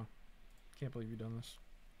 Wow. Can't believe you've done this.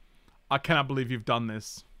 I cannot believe you've done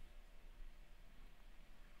this.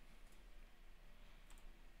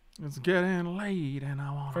 It's getting late and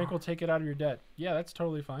I want... Frank will take it out of your debt. Yeah, that's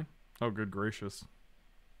totally fine. Oh, good gracious.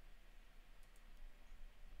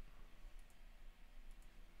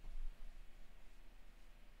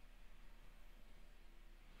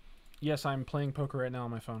 Yes, I'm playing poker right now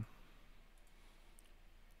on my phone.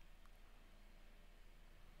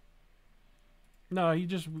 No,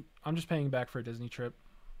 I'm just paying back for a Disney trip.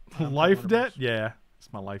 Life debt? $100. Yeah,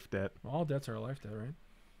 it's my life debt. Well, all debts are a life debt, right?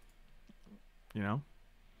 You know?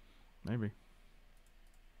 Maybe.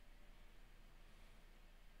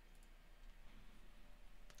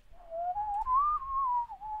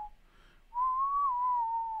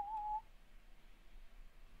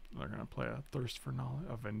 They're gonna play a Thirst for Knowledge,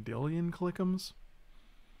 a Vendilion Clickums.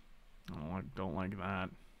 I don't like that.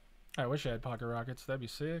 I wish I had pocket rockets. That'd be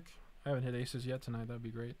sick. I haven't hit aces yet tonight. That'd be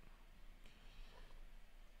great.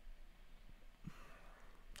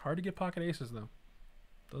 Hard to get pocket aces though.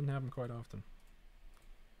 Doesn't happen quite often.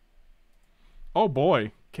 Oh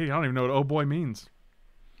boy, Katie, I don't even know what "oh boy" means.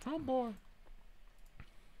 Oh boy.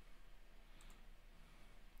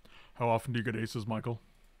 How often do you get aces, Michael?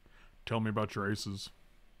 Tell me about your aces.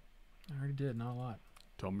 I already did. Not a lot.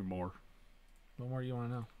 Tell me more. What more do you want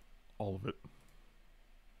to know? All of it.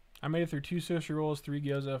 I made it through 2 sushi rolls, 3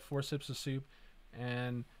 gyoza, 4 sips of soup,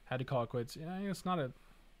 and had to call it quits. Yeah, it's not a...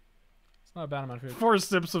 It's not a bad amount of food. 4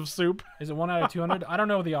 sips of soup. Is it 1 out of 200? I don't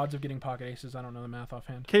know the odds of getting pocket aces. I don't know the math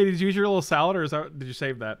offhand. Katie, did you use your little salad, or did you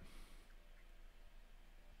save that?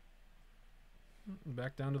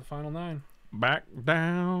 Back down to the final 9. Back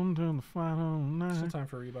down to the final Still 9. time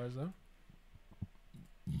for rebuys though.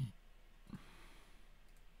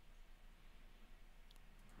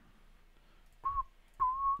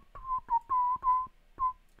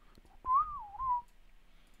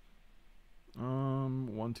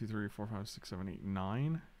 One, two, three, four, five, six, seven, eight,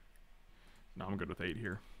 9. No, I'm good with 8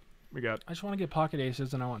 here. We got I just want to get pocket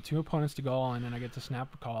aces, and I want 2 opponents to go all in, and I get to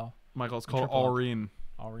snap a call. Michael. It's called Triple up. Allreen.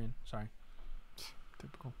 Allreen, sorry.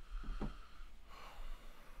 Typical.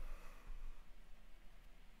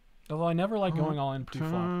 Although I never like going all in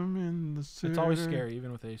pre-flop. Time in the It's always city. scary,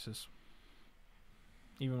 even with aces.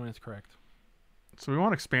 Even when it's correct. So we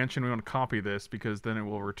want expansion. We want to copy this because then it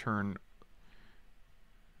will return.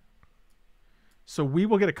 So we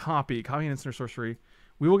will get a copy an instant sorcery.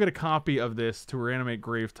 We will get a copy of this to reanimate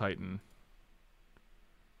Grave Titan.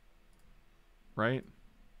 Right?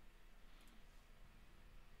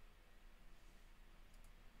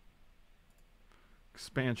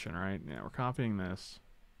 Expansion, right? Yeah, we're copying this.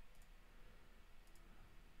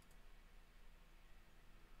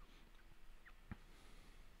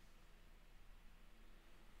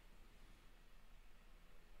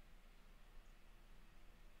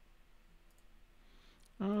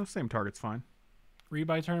 Same target's fine.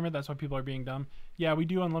 Rebuy tournament, that's why people are being dumb. Yeah, we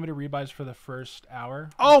do unlimited rebuys for the first hour.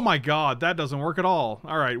 Oh my god, that doesn't work at all.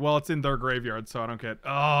 Alright, well, it's in their graveyard, so I don't get...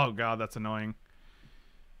 Oh god, that's annoying.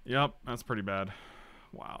 Yep, that's pretty bad.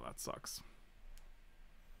 Wow, that sucks.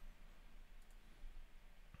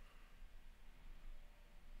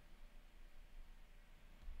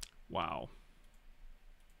 Wow.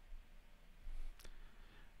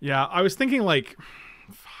 Yeah, I was thinking like...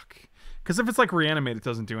 Fuck. Because if it's like reanimate, it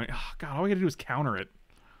doesn't do anything. Oh god, all we gotta do is counter it.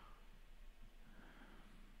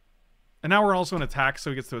 And now we're also in attack,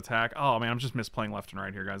 so he gets to attack. Oh man, I'm just misplaying left and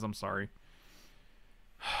right here, guys. I'm sorry.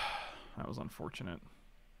 That was unfortunate.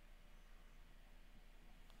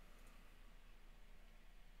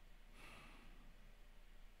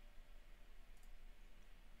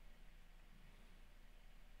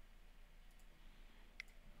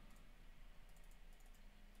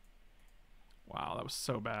 Wow, that was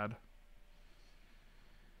so bad.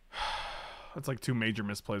 That's like 2 major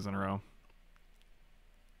misplays in a row.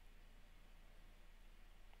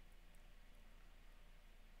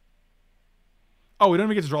 Oh, we don't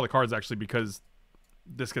even get to draw the cards actually because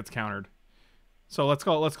this gets countered. So let's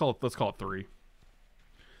call it 3.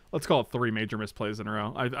 Let's call it 3 major misplays in a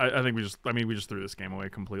row. I think we just threw this game away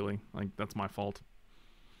completely. Like that's my fault.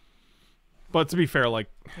 But to be fair, like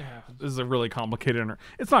It happens. this is a really complicated.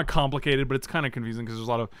 It's not complicated, but it's kind of confusing because there's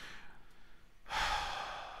a lot of.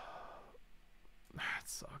 That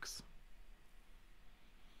sucks.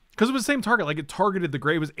 Because it was the same target. Like it targeted the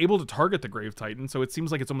grave, was able to target the Grave Titan. So it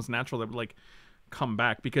seems like it's almost natural that it would like come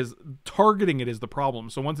back because targeting it is the problem.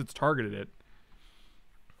 So once it's targeted it,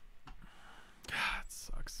 God, it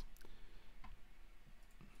sucks.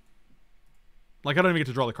 Like I don't even get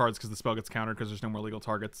to draw the cards because the spell gets countered because there's no more legal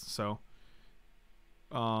targets. So,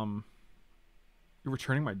 you're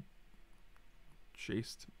returning my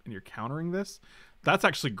Jace and you're countering this. That's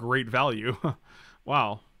actually great value.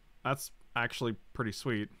 Wow, that's actually pretty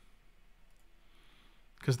sweet.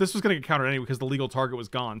 Because this was going to get countered anyway because the legal target was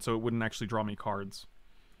gone, so it wouldn't actually draw me cards.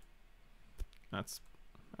 That's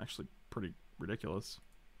actually pretty ridiculous.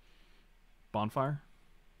 Bonfire?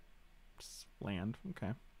 Just land.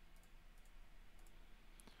 Okay.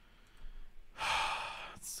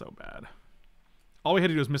 It's so bad. All we had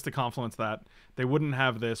to do was Mystic Confluence that. They wouldn't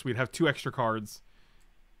have this. We'd have 2 extra cards.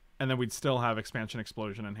 And then we'd still have Expansion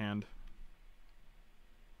Explosion in hand.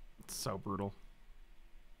 It's so brutal.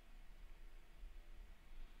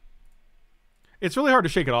 It's really hard to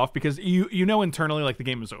shake it off because you know internally like the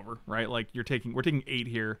game is over, right? Like we're taking 8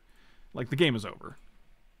 here. Like the game is over.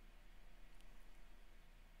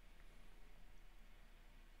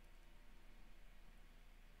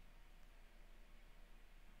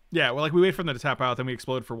 Yeah, well, like we wait for them to tap out, then we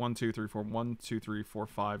explode for 1, 2, 3, 4, 1, 2, 3, 4,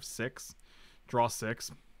 5, 6, draw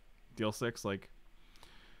 6, deal 6. Like,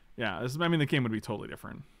 yeah, I mean the game would be totally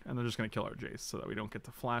different, and they're just gonna kill our Jace so that we don't get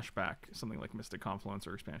to flashback something like Mystic Confluence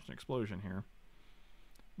or Expansion Explosion here.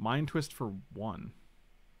 Mind Twist for 1.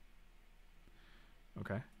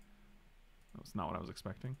 Okay, that's not what I was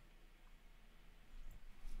expecting.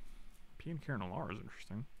 P and Karen Alar is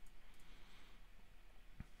interesting.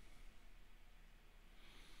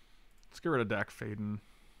 Let's get rid of Dak Faden.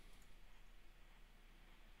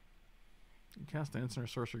 You cast an instant or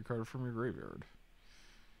sorcery card from your graveyard.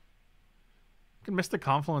 Can Mystic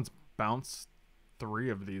Confluence bounce 3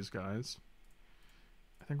 of these guys?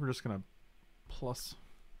 I think we're just gonna plus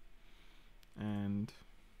and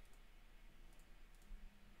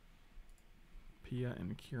Pia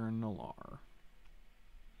and Kieran Nalar.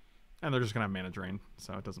 And they're just gonna have mana drain,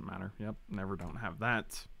 so it doesn't matter. Yep, never don't have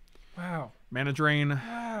that. Wow. Mana drain.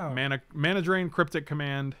 Wow. Mana drain, cryptic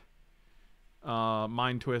command,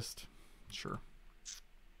 mind twist. Sure.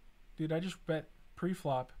 Dude, I just bet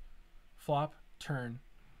pre-flop, flop, turn,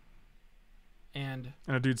 and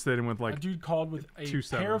a dude stayed in with like a dude called with a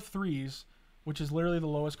 2/7. pair of 3s, which is literally the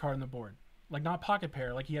lowest card on the board. Like not pocket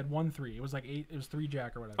pair, like he had 1 3. It was like 8. It was 3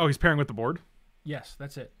 jack or whatever. Oh, he's pairing with the board. Yes,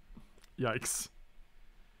 that's it. Yikes.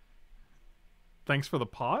 Thanks for the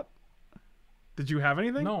pot. Did you have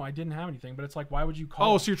anything? No, I didn't have anything. But it's like, why would you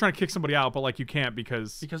call? Oh, so you're trying to kick somebody out, but like you can't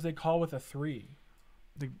because they call with a 3.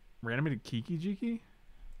 they reanimated Kiki Jiki.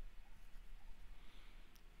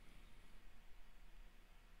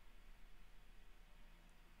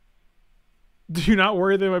 Do you not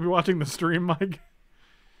worry they might be watching the stream, Mike?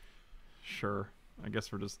 Sure. I guess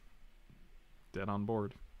we're just dead on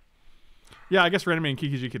board. Yeah, I guess reanimating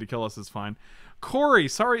Kiki Jiki to kill us is fine. Corey,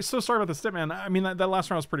 so sorry about the stip, man. I mean, that last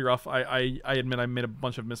round was pretty rough. I admit I made a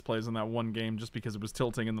bunch of misplays in that one game just because it was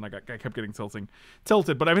tilting, and then I kept getting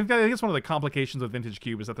tilted. But I think it's one of the complications with Vintage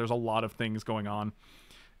Cube is that there's a lot of things going on,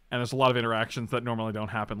 and there's a lot of interactions that normally don't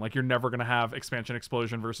happen. Like, you're never going to have Expansion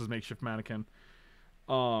Explosion versus Makeshift Mannequin.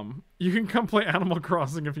 You can come play Animal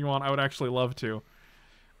Crossing if you want. I would actually love to.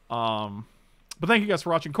 But thank you guys for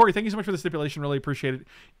watching. Corey, thank you so much for the stipulation. Really appreciate it.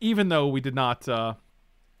 Even though we did not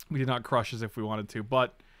crush as if we wanted to,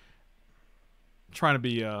 but trying to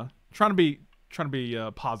be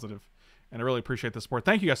positive, and I really appreciate the support.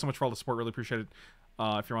 Thank you guys so much for all the support. Really appreciate it.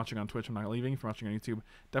 If you're watching on Twitch, I'm not leaving. If you're watching on YouTube,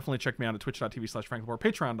 definitely check me out at twitch.tv/FrankLepore,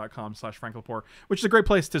 patreon.com/FrankLepore, which is a great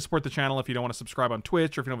place to support the channel. If you don't want to subscribe on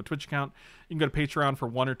Twitch, or if you don't have a Twitch account, you can go to Patreon for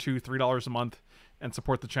 $1 or $2, $3 a month and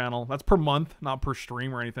support the channel. That's per month, not per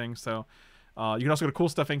stream or anything. So you can also go to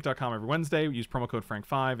coolstuffinc.com every Wednesday. Use promo code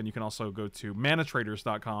Frank5, and you can also go to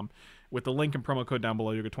manatraders.com with the link and promo code down below.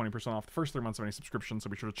 You'll get 20% off the first 3 months of any subscription, so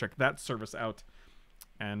be sure to check that service out.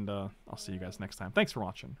 And I'll see you guys next time. Thanks for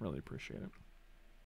watching. Really appreciate it.